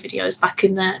Rosemary Conley videos back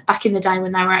in the day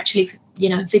when they were actually,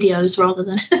 videos rather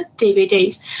than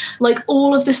DVDs, like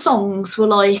all of the songs were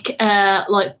like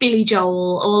Billy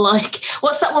Joel, or like,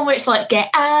 what's that one where it's like, get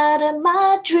out of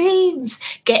my dreams,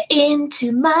 get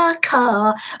into my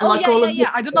car, and like all of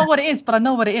this. I don't know what it is, but I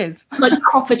know what it is. Like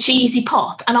proper cheesy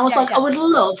pop. And I was I would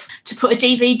love to put a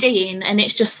DVD in, and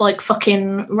it's just like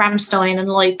fucking Rammstein and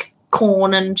like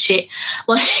Corn and shit,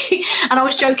 like, and I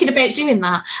was joking about doing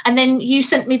that, and then you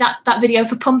sent me that video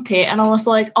for Pump It, and I was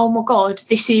like, oh my god,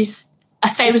 this is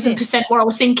 1,000% what I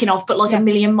was thinking of, but like a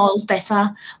million miles better.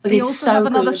 Like, they also have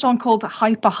another song called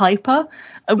Hyper,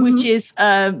 which is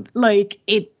like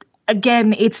it.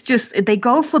 again, it's just they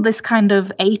go for this kind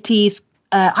of 80s.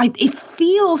 It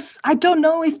feels, I don't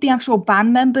know if the actual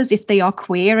band members, if they are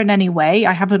queer in any way.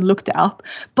 I haven't looked it up,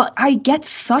 but I get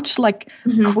such like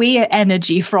queer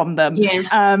energy from them.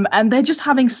 And they're just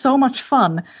having so much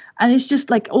fun. And it's just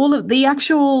like all of the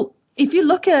actual, if you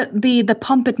look at the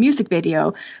Pump It music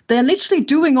video, they're literally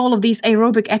doing all of these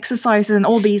aerobic exercises and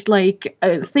all these like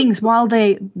things while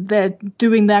they're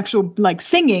doing the actual like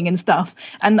singing and stuff.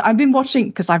 And I've been watching,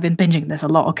 because I've been binging this a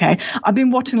lot, okay? I've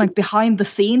been watching like behind the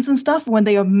scenes and stuff when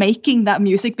they are making that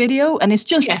music video, and it's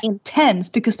just intense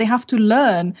because they have to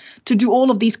learn to do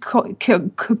all of these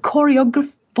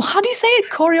choreographed. How do you say it?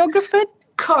 Choreographed.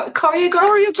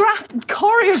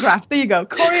 Choreographed. There you go.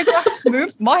 Choreographed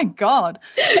moves. My God.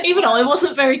 Even I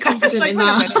wasn't very confident in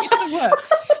that. It's the word.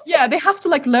 Yeah, they have to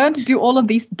like learn to do all of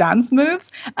these dance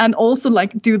moves and also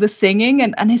like do the singing,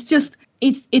 and it's just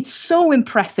it's so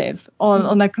impressive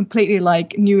on a completely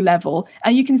like new level,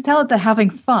 and you can tell that they're having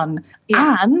fun.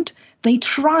 And they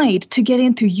tried to get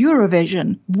into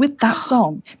Eurovision with that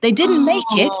song. They didn't make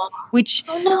it, which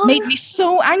made me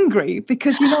so angry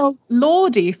because, you know,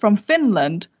 Lordi from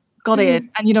Finland got it,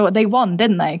 and, you know, they won,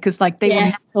 didn't they? Because, like, they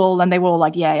were metal and they were all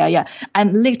like, yeah.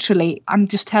 And literally, I'm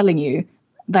just telling you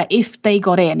that if they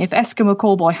got in, if Eskimo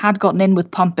Callboy had gotten in with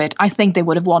Pump It, I think they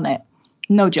would have won it.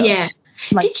 No joke. Yeah.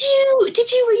 Like,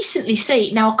 did you recently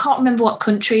see, now I can't remember what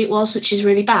country it was, which is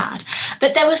really bad,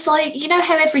 but there was like, you know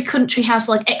how every country has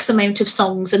like X amount of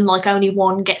songs and like only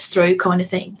one gets through kind of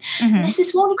thing. There's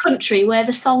this one country where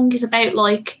the song is about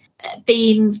like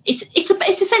being, it's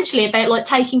essentially about like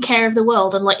taking care of the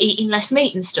world and like eating less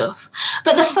meat and stuff,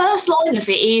 but the first line of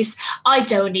it is, I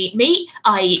don't eat meat,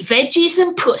 I eat veggies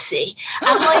and pussy.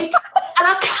 And like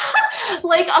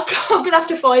I'm gonna have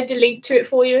to find a link to it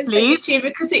for you and send it to you,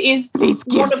 because it is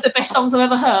one of the best songs I've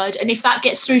ever heard, and if that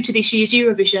gets through to this year's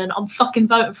Eurovision, I'm fucking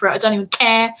voting for it. I don't even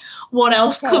care what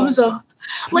else comes up.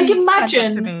 Like,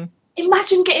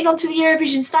 imagine getting onto the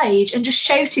Eurovision stage and just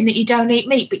shouting that you don't eat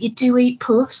meat, but you do eat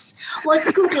puss. Like,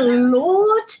 good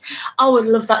Lord. I would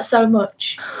love that so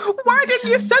much. Why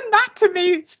didn't you send that to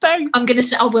me,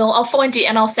 Stacey? I will. I'll find it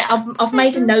and I've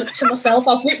made a note to myself.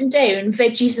 I've written down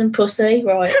veggies and pussy.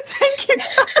 Right. Thank you.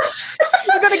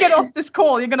 You're going to get off this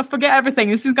call. You're going to forget everything.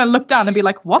 You're just going to look down and be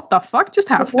like, what the fuck just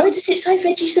happened? Why does it say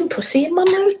veggies and pussy in my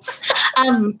notes?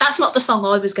 That's not the song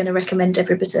I was going to recommend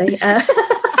everybody.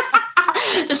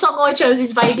 The song I chose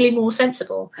is vaguely more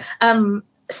sensible.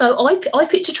 So I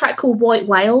picked a track called White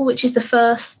Whale, which is the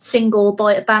first single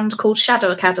by a band called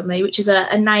Shadow Academy, which is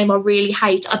a name I really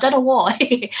hate. I don't know why.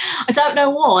 I don't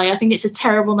know why. I think it's a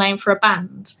terrible name for a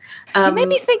band. It made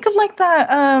me think of like that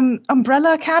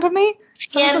Umbrella Academy.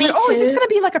 So yeah, me too. Is this going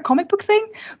to be like a comic book thing?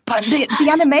 But the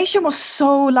animation was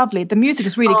so lovely. The music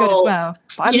was really good as well.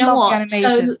 But I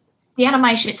love the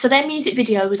animation. So their music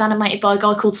video was animated by a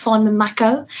guy called Simon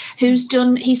Mako,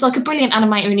 he's like a brilliant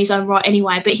animator in his own right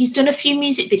anyway, but he's done a few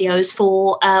music videos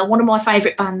for one of my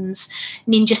favourite bands,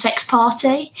 Ninja Sex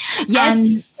Party.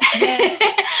 Yes.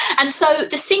 And so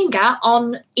the singer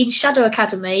in Shadow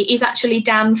Academy is actually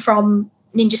Dan from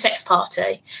Ninja Sex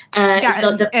Party.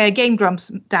 Game Grumps,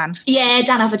 Dan. Yeah,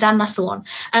 Dan Avidan, that's the one.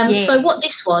 So what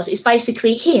this was is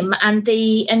basically him and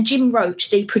Jim Roach,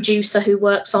 the producer who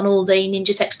works on all the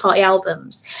Ninja Sex Party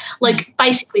albums, like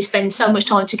basically spend so much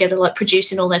time together like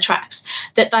producing all their tracks,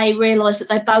 that they realised that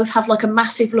they both have like a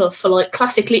massive love for like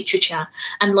classic literature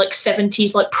and like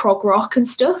 70s like prog rock and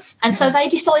stuff. And so they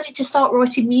decided to start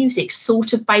writing music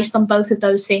sort of based on both of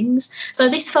those things. So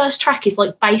this first track is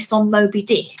like based on Moby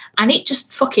Dick, and it just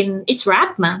it's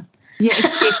rad, man. Yeah,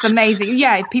 it's amazing.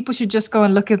 Yeah, people should just go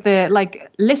and look at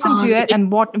listen to it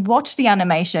and watch the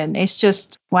animation. It's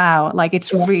just wow, like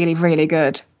it's really, really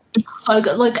good. It's so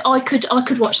good. Like I could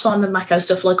watch Simon Mako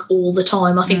stuff like all the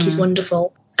time. I think he's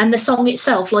wonderful. And the song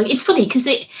itself, like, it's funny because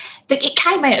it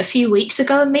came out a few weeks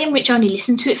ago, and me and Rich only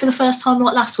listened to it for the first time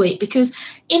like last week, because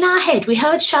in our head we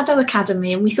heard Shadow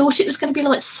Academy and we thought it was going to be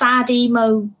like sad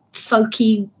emo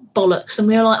folky bollocks, and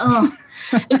we were like, oh.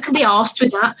 Who can be asked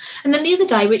with that? And then the other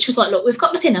day, Rich was like, look, we've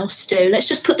got nothing else to do. Let's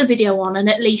just put the video on and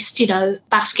at least, you know,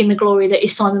 bask in the glory that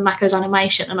is Simon Mako's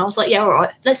animation. And I was like, yeah, all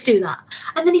right, let's do that.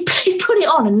 And then he put it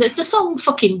on and the song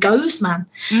fucking goes, man.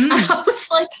 And I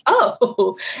was like,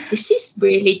 oh, this is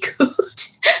really good.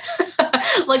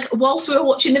 Like, whilst we were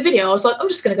watching the video, I was like, I'm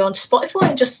just going to go onto Spotify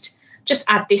and just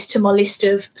add this to my list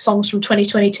of songs from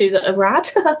 2022 that are rad.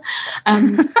 So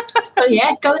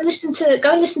yeah, go and listen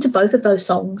to both of those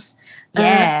songs.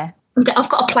 Yeah. I've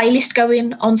got a playlist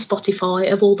going on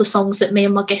Spotify of all the songs that me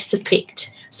and my guests have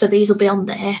picked. So these will be on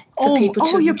there for people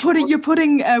to. Oh, you're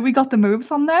putting We Got the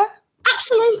Moves on there?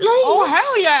 Absolutely. Oh, yes.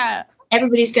 hell yeah.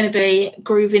 Everybody's going to be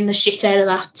grooving the shit out of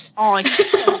that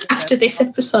after this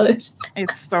episode.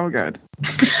 It's so good.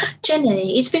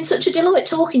 Jenny, it's been such a delight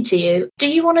talking to you.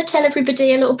 Do you want to tell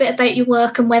everybody a little bit about your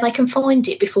work and where they can find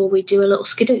it before we do a little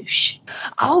skadoosh?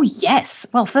 Oh, yes.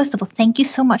 Well, first of all, thank you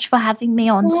so much for having me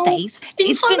on stage.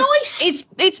 It's been nice.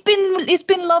 It's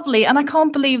been lovely, and I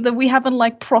can't believe that we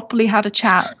haven't properly had a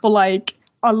chat for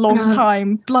a long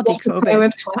time. Bloody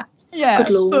COVID. Yeah. Good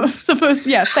Lord.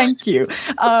 Thank you.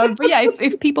 But yeah,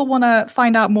 if people want to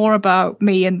find out more about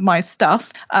me and my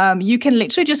stuff, you can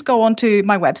literally just go onto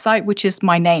my website, which is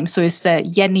my name. So it's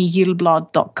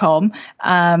jennyjulblad.com.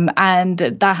 And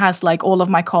that has all of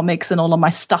my comics and all of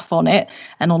my stuff on it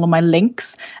and all of my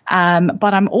links.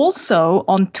 But I'm also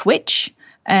on Twitch.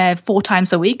 4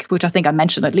 times a week, which I think I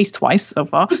mentioned at least twice so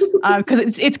far,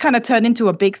 because it's kind of turned into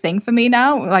a big thing for me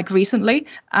now, recently.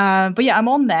 But yeah, I'm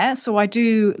on there, so I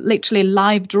do literally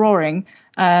live drawing,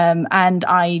 and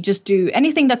I just do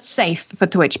anything that's safe for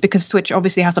Twitch, because Twitch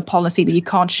obviously has a policy that you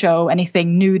can't show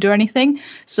anything nude or anything,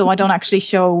 so I don't actually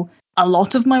show a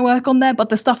lot of my work on there, but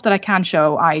the stuff that I can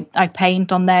show, I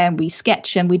paint on there, and we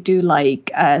sketch, and we do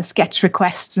sketch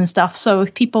requests and stuff. So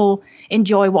if people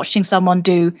enjoy watching someone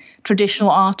do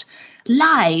traditional art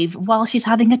live while she's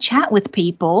having a chat with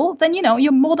people, then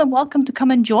you're more than welcome to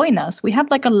come and join us. We have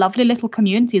a lovely little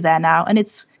community there now, and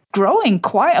it's growing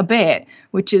quite a bit,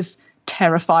 which is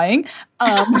terrifying.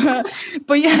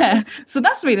 But yeah, so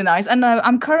that's really nice. And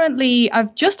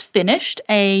I've just finished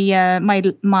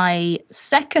my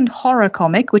second horror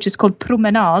comic, which is called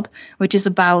Promenade, which is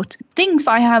about things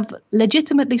I have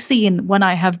legitimately seen when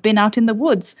I have been out in the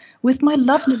woods with my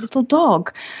lovely little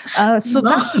dog. So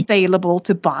that's available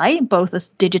to buy, both as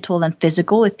digital and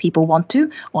physical, if people want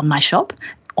to, on my shop,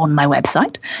 on my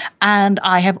website. And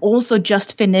I have also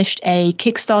just finished a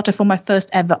Kickstarter for my first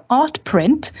ever art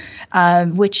print,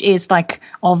 which is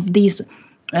of these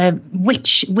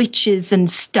witches and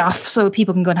stuff, so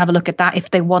people can go and have a look at that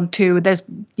if they want to. There's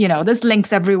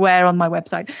links everywhere on my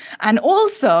website. And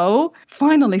also,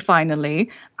 finally,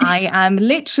 I am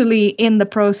literally in the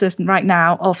process right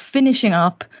now of finishing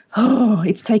up. Oh,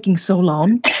 it's taking so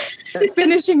long.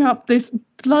 Finishing up this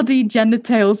bloody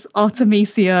Genitals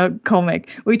Artemisia comic,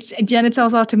 which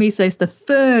Genitals Artemisia is the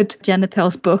third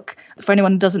Genitals book. For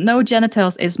anyone who doesn't know,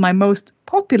 Genitals is my most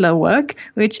popular work,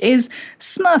 which is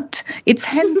smut, it's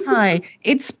hentai,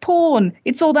 it's porn,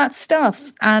 it's all that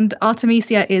stuff. And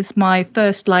Artemisia is my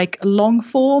first long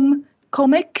form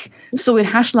comic, so it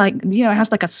has it has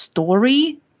a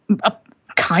story,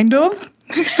 kind of.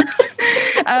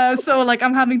 So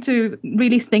I'm having to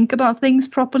really think about things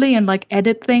properly and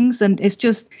edit things, and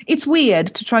it's weird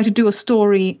to try to do a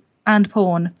story and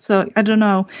porn, so I don't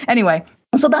know. Anyway,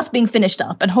 so that's being finished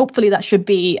up, and hopefully that should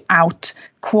be out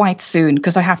quite soon,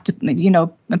 because I have to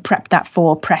prep that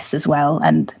for press as well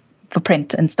and for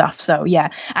print and stuff. So yeah,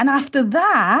 and after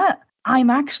that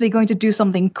I'm actually going to do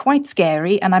something quite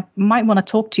scary, and I might want to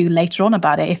talk to you later on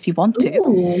about it if you want to.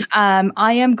 Ooh.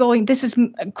 I am going, this is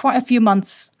quite a few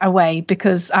months away,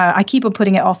 because I keep on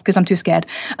putting it off because I'm too scared.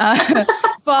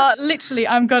 But literally,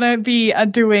 I'm going to be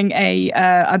doing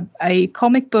a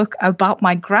comic book about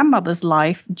my grandmother's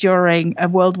life during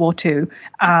World War II,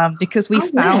 because we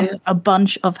found a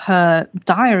bunch of her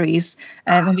diaries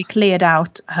when we cleared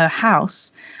out her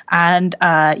house. And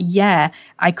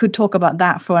I could talk about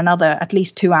that for another at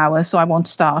least 2 hours, so I won't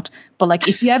start. But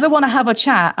if you ever want to have a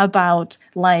chat about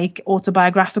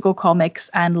autobiographical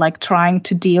comics and trying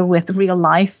to deal with real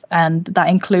life, and that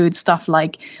includes stuff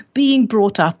like being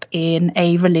brought up in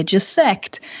a religious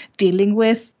sect, dealing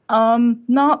with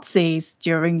Nazis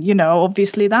during,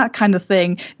 obviously that kind of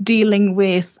thing, dealing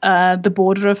with the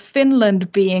border of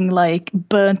Finland being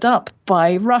burnt up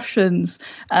by Russians,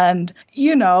 and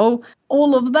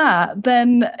all of that,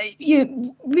 then we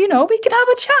can have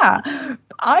a chat.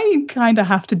 I kind of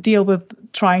have to deal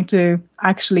with trying to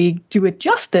actually do it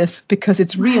justice, because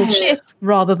it's real shit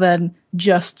rather than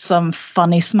just some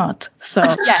funny smut. So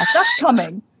yeah, that's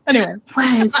coming. Anyway,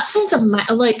 wow, that sounds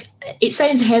it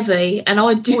sounds heavy, and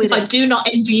I do not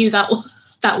envy you that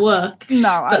work.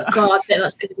 No, but God, I bet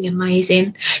that's going to be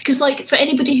amazing. Because for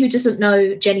anybody who doesn't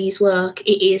know Jenny's work,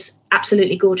 it is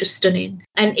absolutely gorgeous, stunning.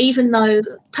 And even though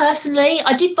personally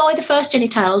I did buy the first Jenny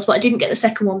Tales, but I didn't get the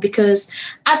second one because,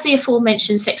 as the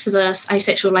aforementioned sexiverse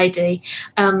asexual lady,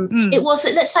 it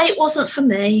wasn't for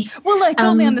me. Well, I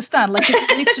totally understand.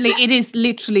 It is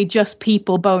literally just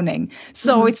people boning,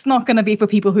 so it's not going to be for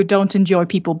people who don't enjoy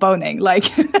people boning.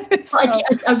 So.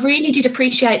 I really did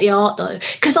appreciate the art though,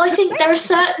 because I think there are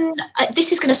certain.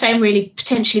 This is going to sound really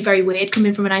potentially very weird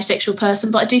coming from an asexual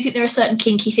person, but I do think there are certain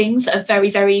kinky things that are very,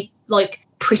 very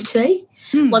pretty.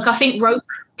 I think rope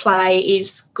play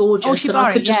is gorgeous. And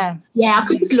I could just, I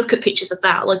could just look at pictures of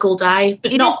that like all day.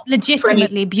 But it is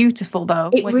legitimately beautiful, though.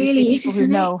 It really is, isn't it?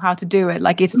 Who know how to do it.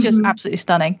 Like, it's just absolutely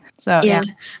stunning. So yeah.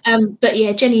 But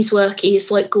yeah, Jenny's work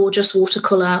is like gorgeous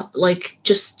watercolor, like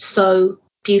just so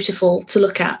beautiful to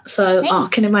look at. So I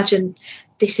can imagine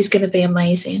this is going to be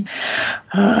amazing.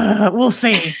 We'll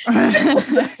see.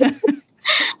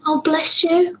 Oh, bless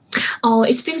you. Oh,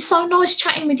 it's been so nice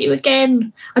chatting with you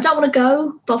again. I don't want to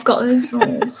go, but I've got to.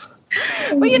 Oh.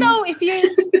 Well, you know,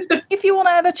 if you want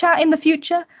to have a chat in the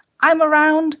future, I'm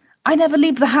around. I never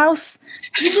leave the house.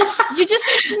 You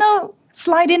just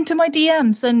slide into my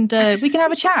DMs and we can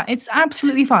have a chat. It's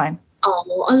absolutely fine.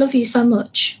 Oh, I love you so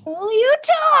much. Oh, you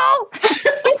too.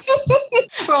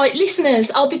 Right, listeners,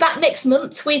 I'll be back next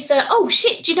month with... oh,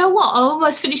 shit, do you know what? I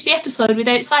almost finished the episode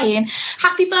without saying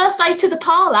happy birthday to the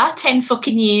parlour. 10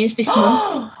 fucking years this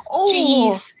month.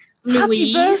 Jeez,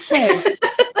 Louise. Happy birthday.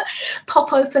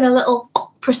 Pop open a little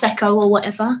Prosecco or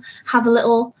whatever. Have a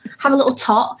little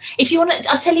tot. If you want to...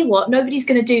 I'll tell you what, nobody's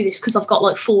going to do this because I've got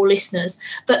like 4 listeners.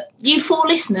 But you 4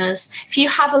 listeners, if you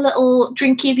have a little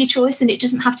drinky of your choice, and it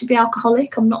doesn't have to be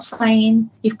alcoholic, I'm not saying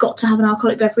you've got to have an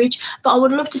alcoholic beverage, but I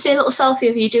would love to see a little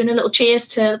selfie of you doing a little cheers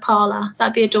to the parlour.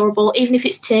 That'd be adorable, even if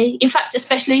it's tea. In fact,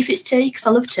 especially if it's tea, because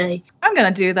I love tea. I'm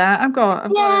going to do that. I've got a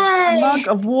mug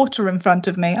of water in front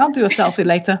of me. I'll do a selfie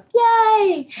later.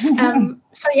 Yay!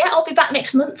 So yeah, I'll be back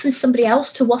next month with somebody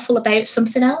else to waffle about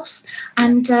something else.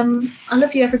 And I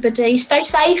love you, everybody. Stay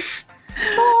safe.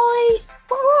 Bye.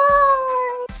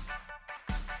 Bye.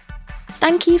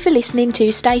 Thank you for listening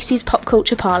to Stacey's Pop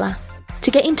Culture Parlour.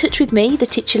 To get in touch with me, the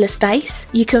titular Stace,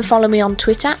 you can follow me on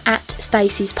Twitter at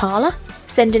Stacey's Parlour,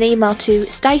 send an email to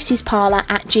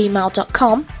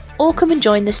stacey'sparlour@gmail.com, or come and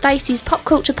join the Stacey's Pop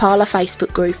Culture Parlour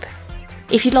Facebook group.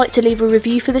 If you'd like to leave a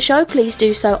review for the show, please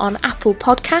do so on Apple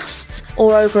Podcasts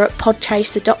or over at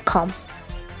podchaser.com.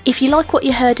 If you like what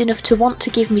you heard enough to want to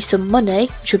give me some money,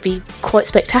 which would be quite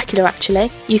spectacular actually,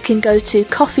 you can go to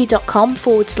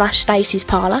coffee.com/Stacey's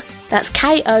Parlour. That's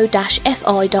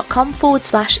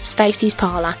ko-fi.com/Stacey's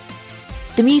Parlour.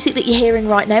 The music that you're hearing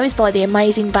right now is by the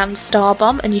amazing band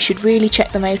Starbomb, and you should really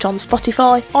check them out on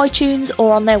Spotify, iTunes,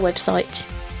 or on their website.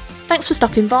 Thanks for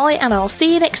stopping by, and I'll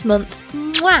see you next month.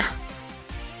 Mwah!